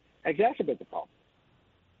going to exacerbate the problem.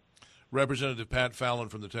 Representative Pat Fallon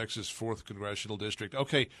from the Texas 4th Congressional District.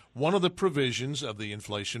 Okay, one of the provisions of the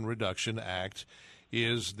Inflation Reduction Act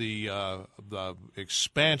is the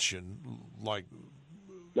expansion,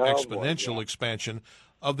 exponential expansion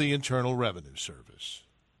of the Internal Revenue Service.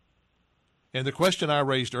 And the question I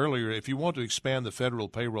raised earlier, if you want to expand the federal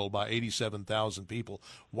payroll by 87,000 people,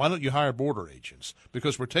 why don't you hire border agents?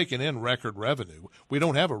 Because we're taking in record revenue. We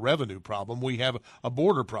don't have a revenue problem. We have a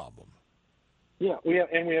border problem. Yeah, we have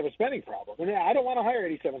a spending problem. And I don't want to hire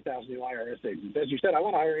 87,000 new IRS agents. As you said, I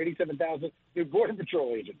want to hire 87,000 new Border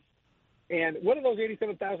Patrol agents. And what are those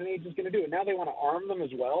 87,000 agents going to do? And now they want to arm them as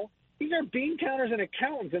well? These are bean counters and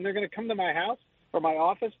accountants, and they're going to come to my house or my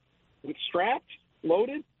office with strapped,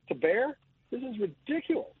 loaded to bear? This is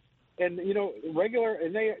ridiculous. And,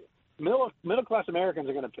 middle class Americans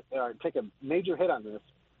are going to take a major hit on this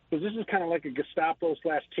because this is kind of like a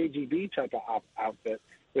Gestapo/KGB type of outfit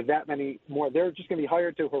with that many more. They're just going to be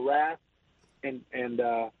hired to harass and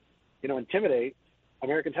intimidate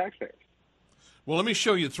American taxpayers. Well, let me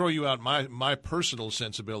throw you out my personal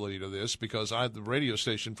sensibility to this, because the radio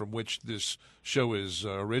station from which this show is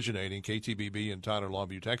originating, KTBB in Tyler,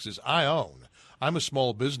 Longview, Texas, I own. I'm a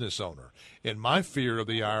small business owner, and my fear of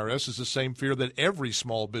the IRS is the same fear that every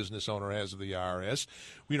small business owner has of the IRS.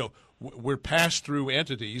 We're pass-through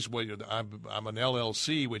entities. I'm an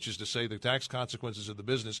LLC, which is to say the tax consequences of the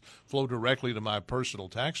business flow directly to my personal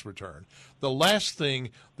tax return. The last thing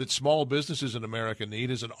that small businesses in America need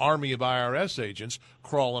is an army of IRS agents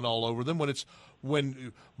crawling all over them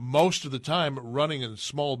when most of the time running a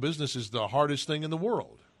small business is the hardest thing in the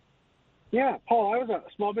world. Yeah, Paul, I was a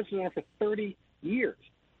small business owner for 30 years.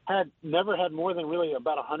 Had never had more than really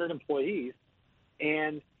about 100 employees,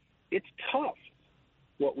 and it's tough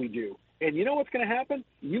what we do. And you know what's going to happen?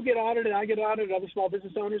 You get audited, I get audited, other small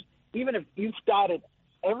business owners. Even if you've dotted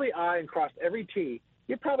every I and crossed every T,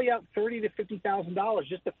 you're probably out $30,000 to $50,000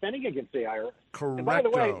 just defending against the IRS. Correcto. And by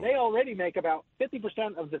the way, they already make about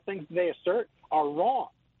 50% of the things they assert are wrong.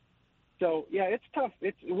 So yeah, it's tough.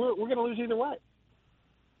 We're going to lose either way.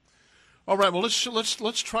 All right. Well,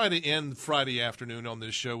 let's try to end Friday afternoon on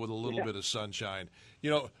this show with a little bit of sunshine.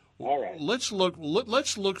 All right. Let's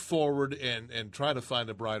look forward and try to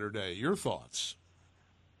find a brighter day. Your thoughts?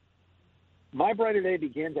 My brighter day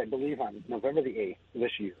begins, I believe, on November the 8th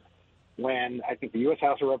this year, when I think the U.S.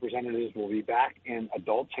 House of Representatives will be back in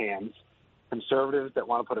adults' hands, conservatives that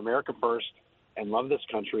want to put America first and love this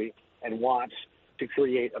country and want to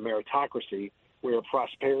create a meritocracy where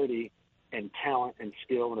prosperity and talent and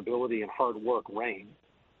skill and ability and hard work reign.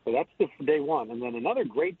 So that's the day one. And then another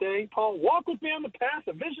great day, Paul, walk with me on the path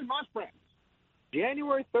of vision, my friends.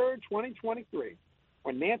 January 3rd, 2023,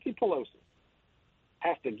 when Nancy Pelosi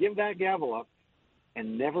has to give that gavel up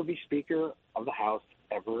and never be Speaker of the House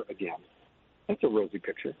ever again. That's a rosy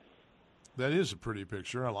picture. That is a pretty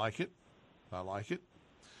picture. I like it.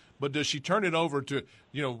 But does she turn it over to,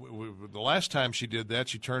 the last time she did that,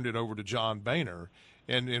 she turned it over to John Boehner.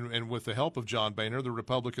 And with the help of John Boehner, the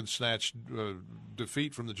Republicans snatched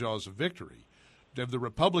defeat from the jaws of victory. Have the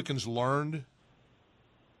Republicans learned?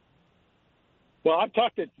 Well,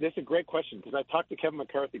 this is a great question, because I talked to Kevin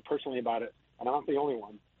McCarthy personally about it, and I'm not the only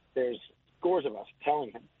one. There's scores of us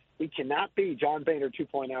telling him we cannot be John Boehner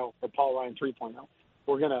 2.0 or Paul Ryan 3.0.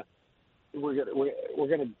 We're gonna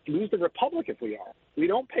lose the republic if we are. We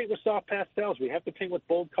don't paint with soft pastels. We have to paint with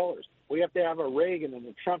bold colors. We have to have a Reagan and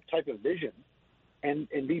a Trump type of vision. And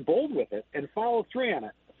be bold with it and follow through on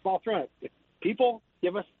it. If people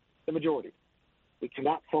give us the majority, we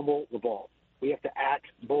cannot fumble the ball. We have to act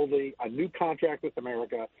boldly, a new contract with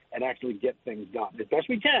America, and actually get things done as best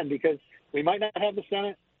we can, because we might not have the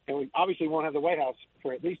Senate, and we obviously won't have the White House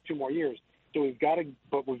for at least 2 more years. So we've got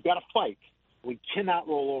to fight. We cannot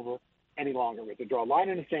roll over any longer. We have to draw a line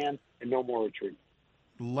in the sand and no more retreat.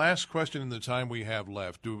 Last question in the time we have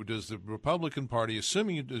left. Does the Republican Party,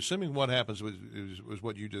 assuming what happens was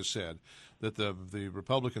what you just said, that the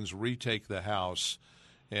Republicans retake the House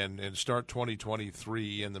and start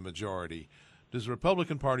 2023 in the majority, does the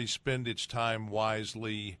Republican Party spend its time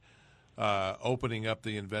wisely opening up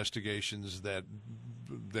the investigations that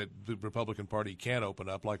that the Republican Party can open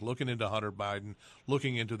up, like looking into Hunter Biden,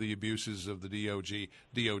 looking into the abuses of the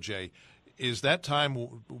DOJ. Is that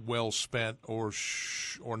time well spent or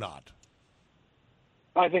not?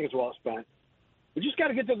 I think it's well spent. We just got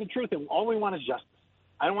to get to the truth, and all we want is justice.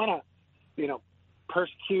 I don't want to,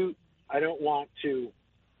 persecute. I don't want to,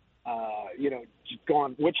 just go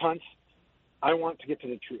on witch hunts. I want to get to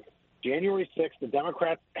the truth. January 6th, the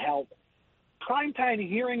Democrats held primetime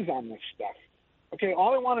hearings on this stuff. Okay,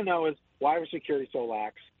 all I want to know is, why was security so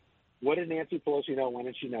lax? What did Nancy Pelosi know? When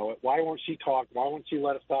did she know it? Why won't she talk? Why won't she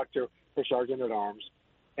let us talk to her sergeant at arms?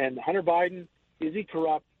 And Hunter Biden, is he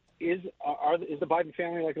corrupt? Is the Biden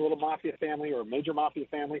family like a little mafia family or a major mafia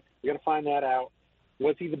family? We got to find that out.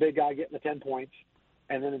 Was he the big guy getting the 10 points?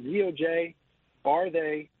 And then the DOJ, are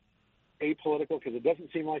they apolitical? Because it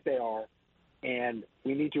doesn't seem like they are. And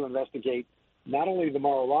we need to investigate not only the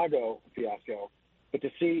Mar-a-Lago fiasco, but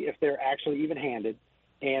to see if they're actually even-handed.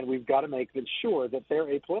 And we've got to make sure that they're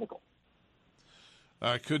apolitical.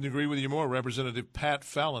 I couldn't agree with you more. Representative Pat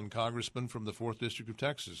Fallon, Congressman from the 4th District of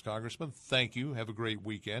Texas. Congressman, thank you. Have a great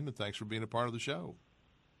weekend, and thanks for being a part of the show.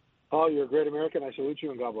 Oh, you're a great American. I salute you,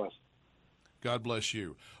 and God bless. God bless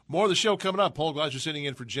you. More of the show coming up. Paul Gleiser sitting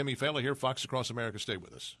in for Jimmy Fallon here, Fox Across America. Stay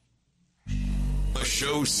with us. A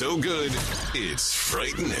show so good, it's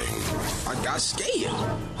frightening. I got scared.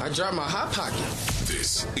 I dropped my hot pocket.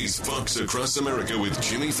 This is Fox Across America with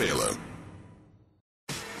Jimmy Fallon.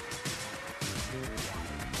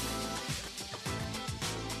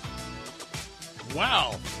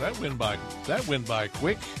 Wow, that went by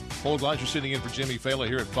quick. Paul Gleiser sitting in for Jimmy Fallon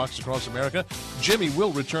here at Fox Across America. Jimmy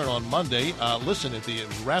will return on Monday. Listen, at the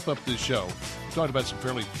wrap up this show, we talked about some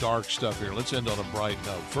fairly dark stuff here. Let's end on a bright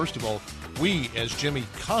note. First of all, we, as Jimmy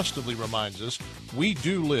constantly reminds us, we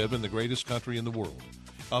do live in the greatest country in the world.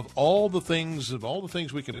 Of all the things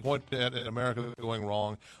we can point at in America going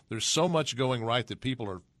wrong, there's so much going right that people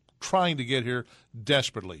are trying to get here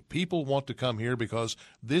desperately. People want to come here because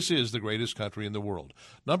this is the greatest country in the world.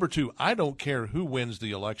 Number two, I don't care who wins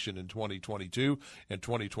the election in 2022 and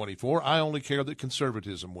 2024. I only care that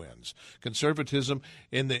conservatism wins. Conservatism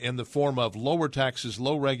in the form of lower taxes,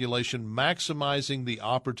 low regulation, maximizing the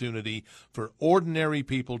opportunity for ordinary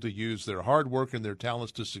people to use their hard work and their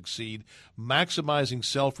talents to succeed, maximizing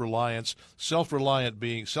self-reliance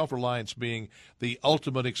being the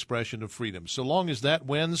ultimate expression of freedom. So long as that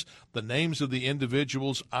wins, the names of the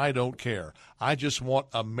individuals, I don't care. I just want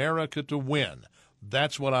America to win.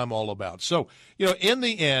 That's what I'm all about. So, in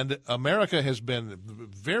the end, America has been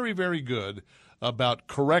very, very good about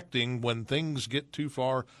correcting when things get too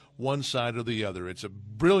far one side or the other. It's a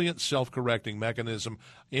brilliant self-correcting mechanism.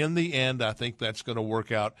 In the end, I think that's going to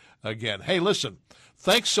work out again. Hey, listen,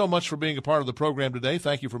 thanks so much for being a part of the program today.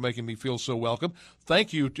 Thank you for making me feel so welcome.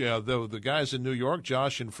 Thank you to the guys in New York,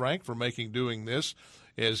 Josh and Frank, for doing this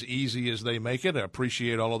as easy as they make it. I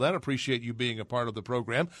appreciate all of that. I appreciate you being a part of the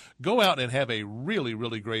program. Go out and have a really,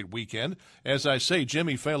 really great weekend. As I say,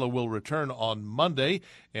 Jimmy Fallon will return on Monday,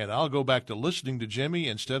 and I'll go back to listening to Jimmy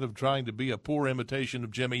instead of trying to be a poor imitation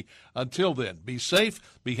of Jimmy. Until then, be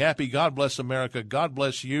safe, be happy. God bless America. God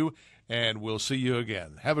bless you, and we'll see you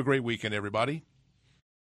again. Have a great weekend, everybody.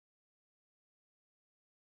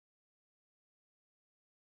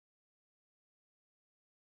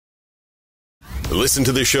 Listen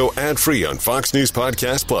to the show ad-free on Fox News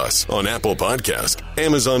Podcast Plus, on Apple Podcast,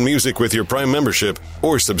 Amazon Music with your Prime membership,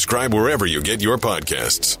 or subscribe wherever you get your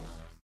podcasts.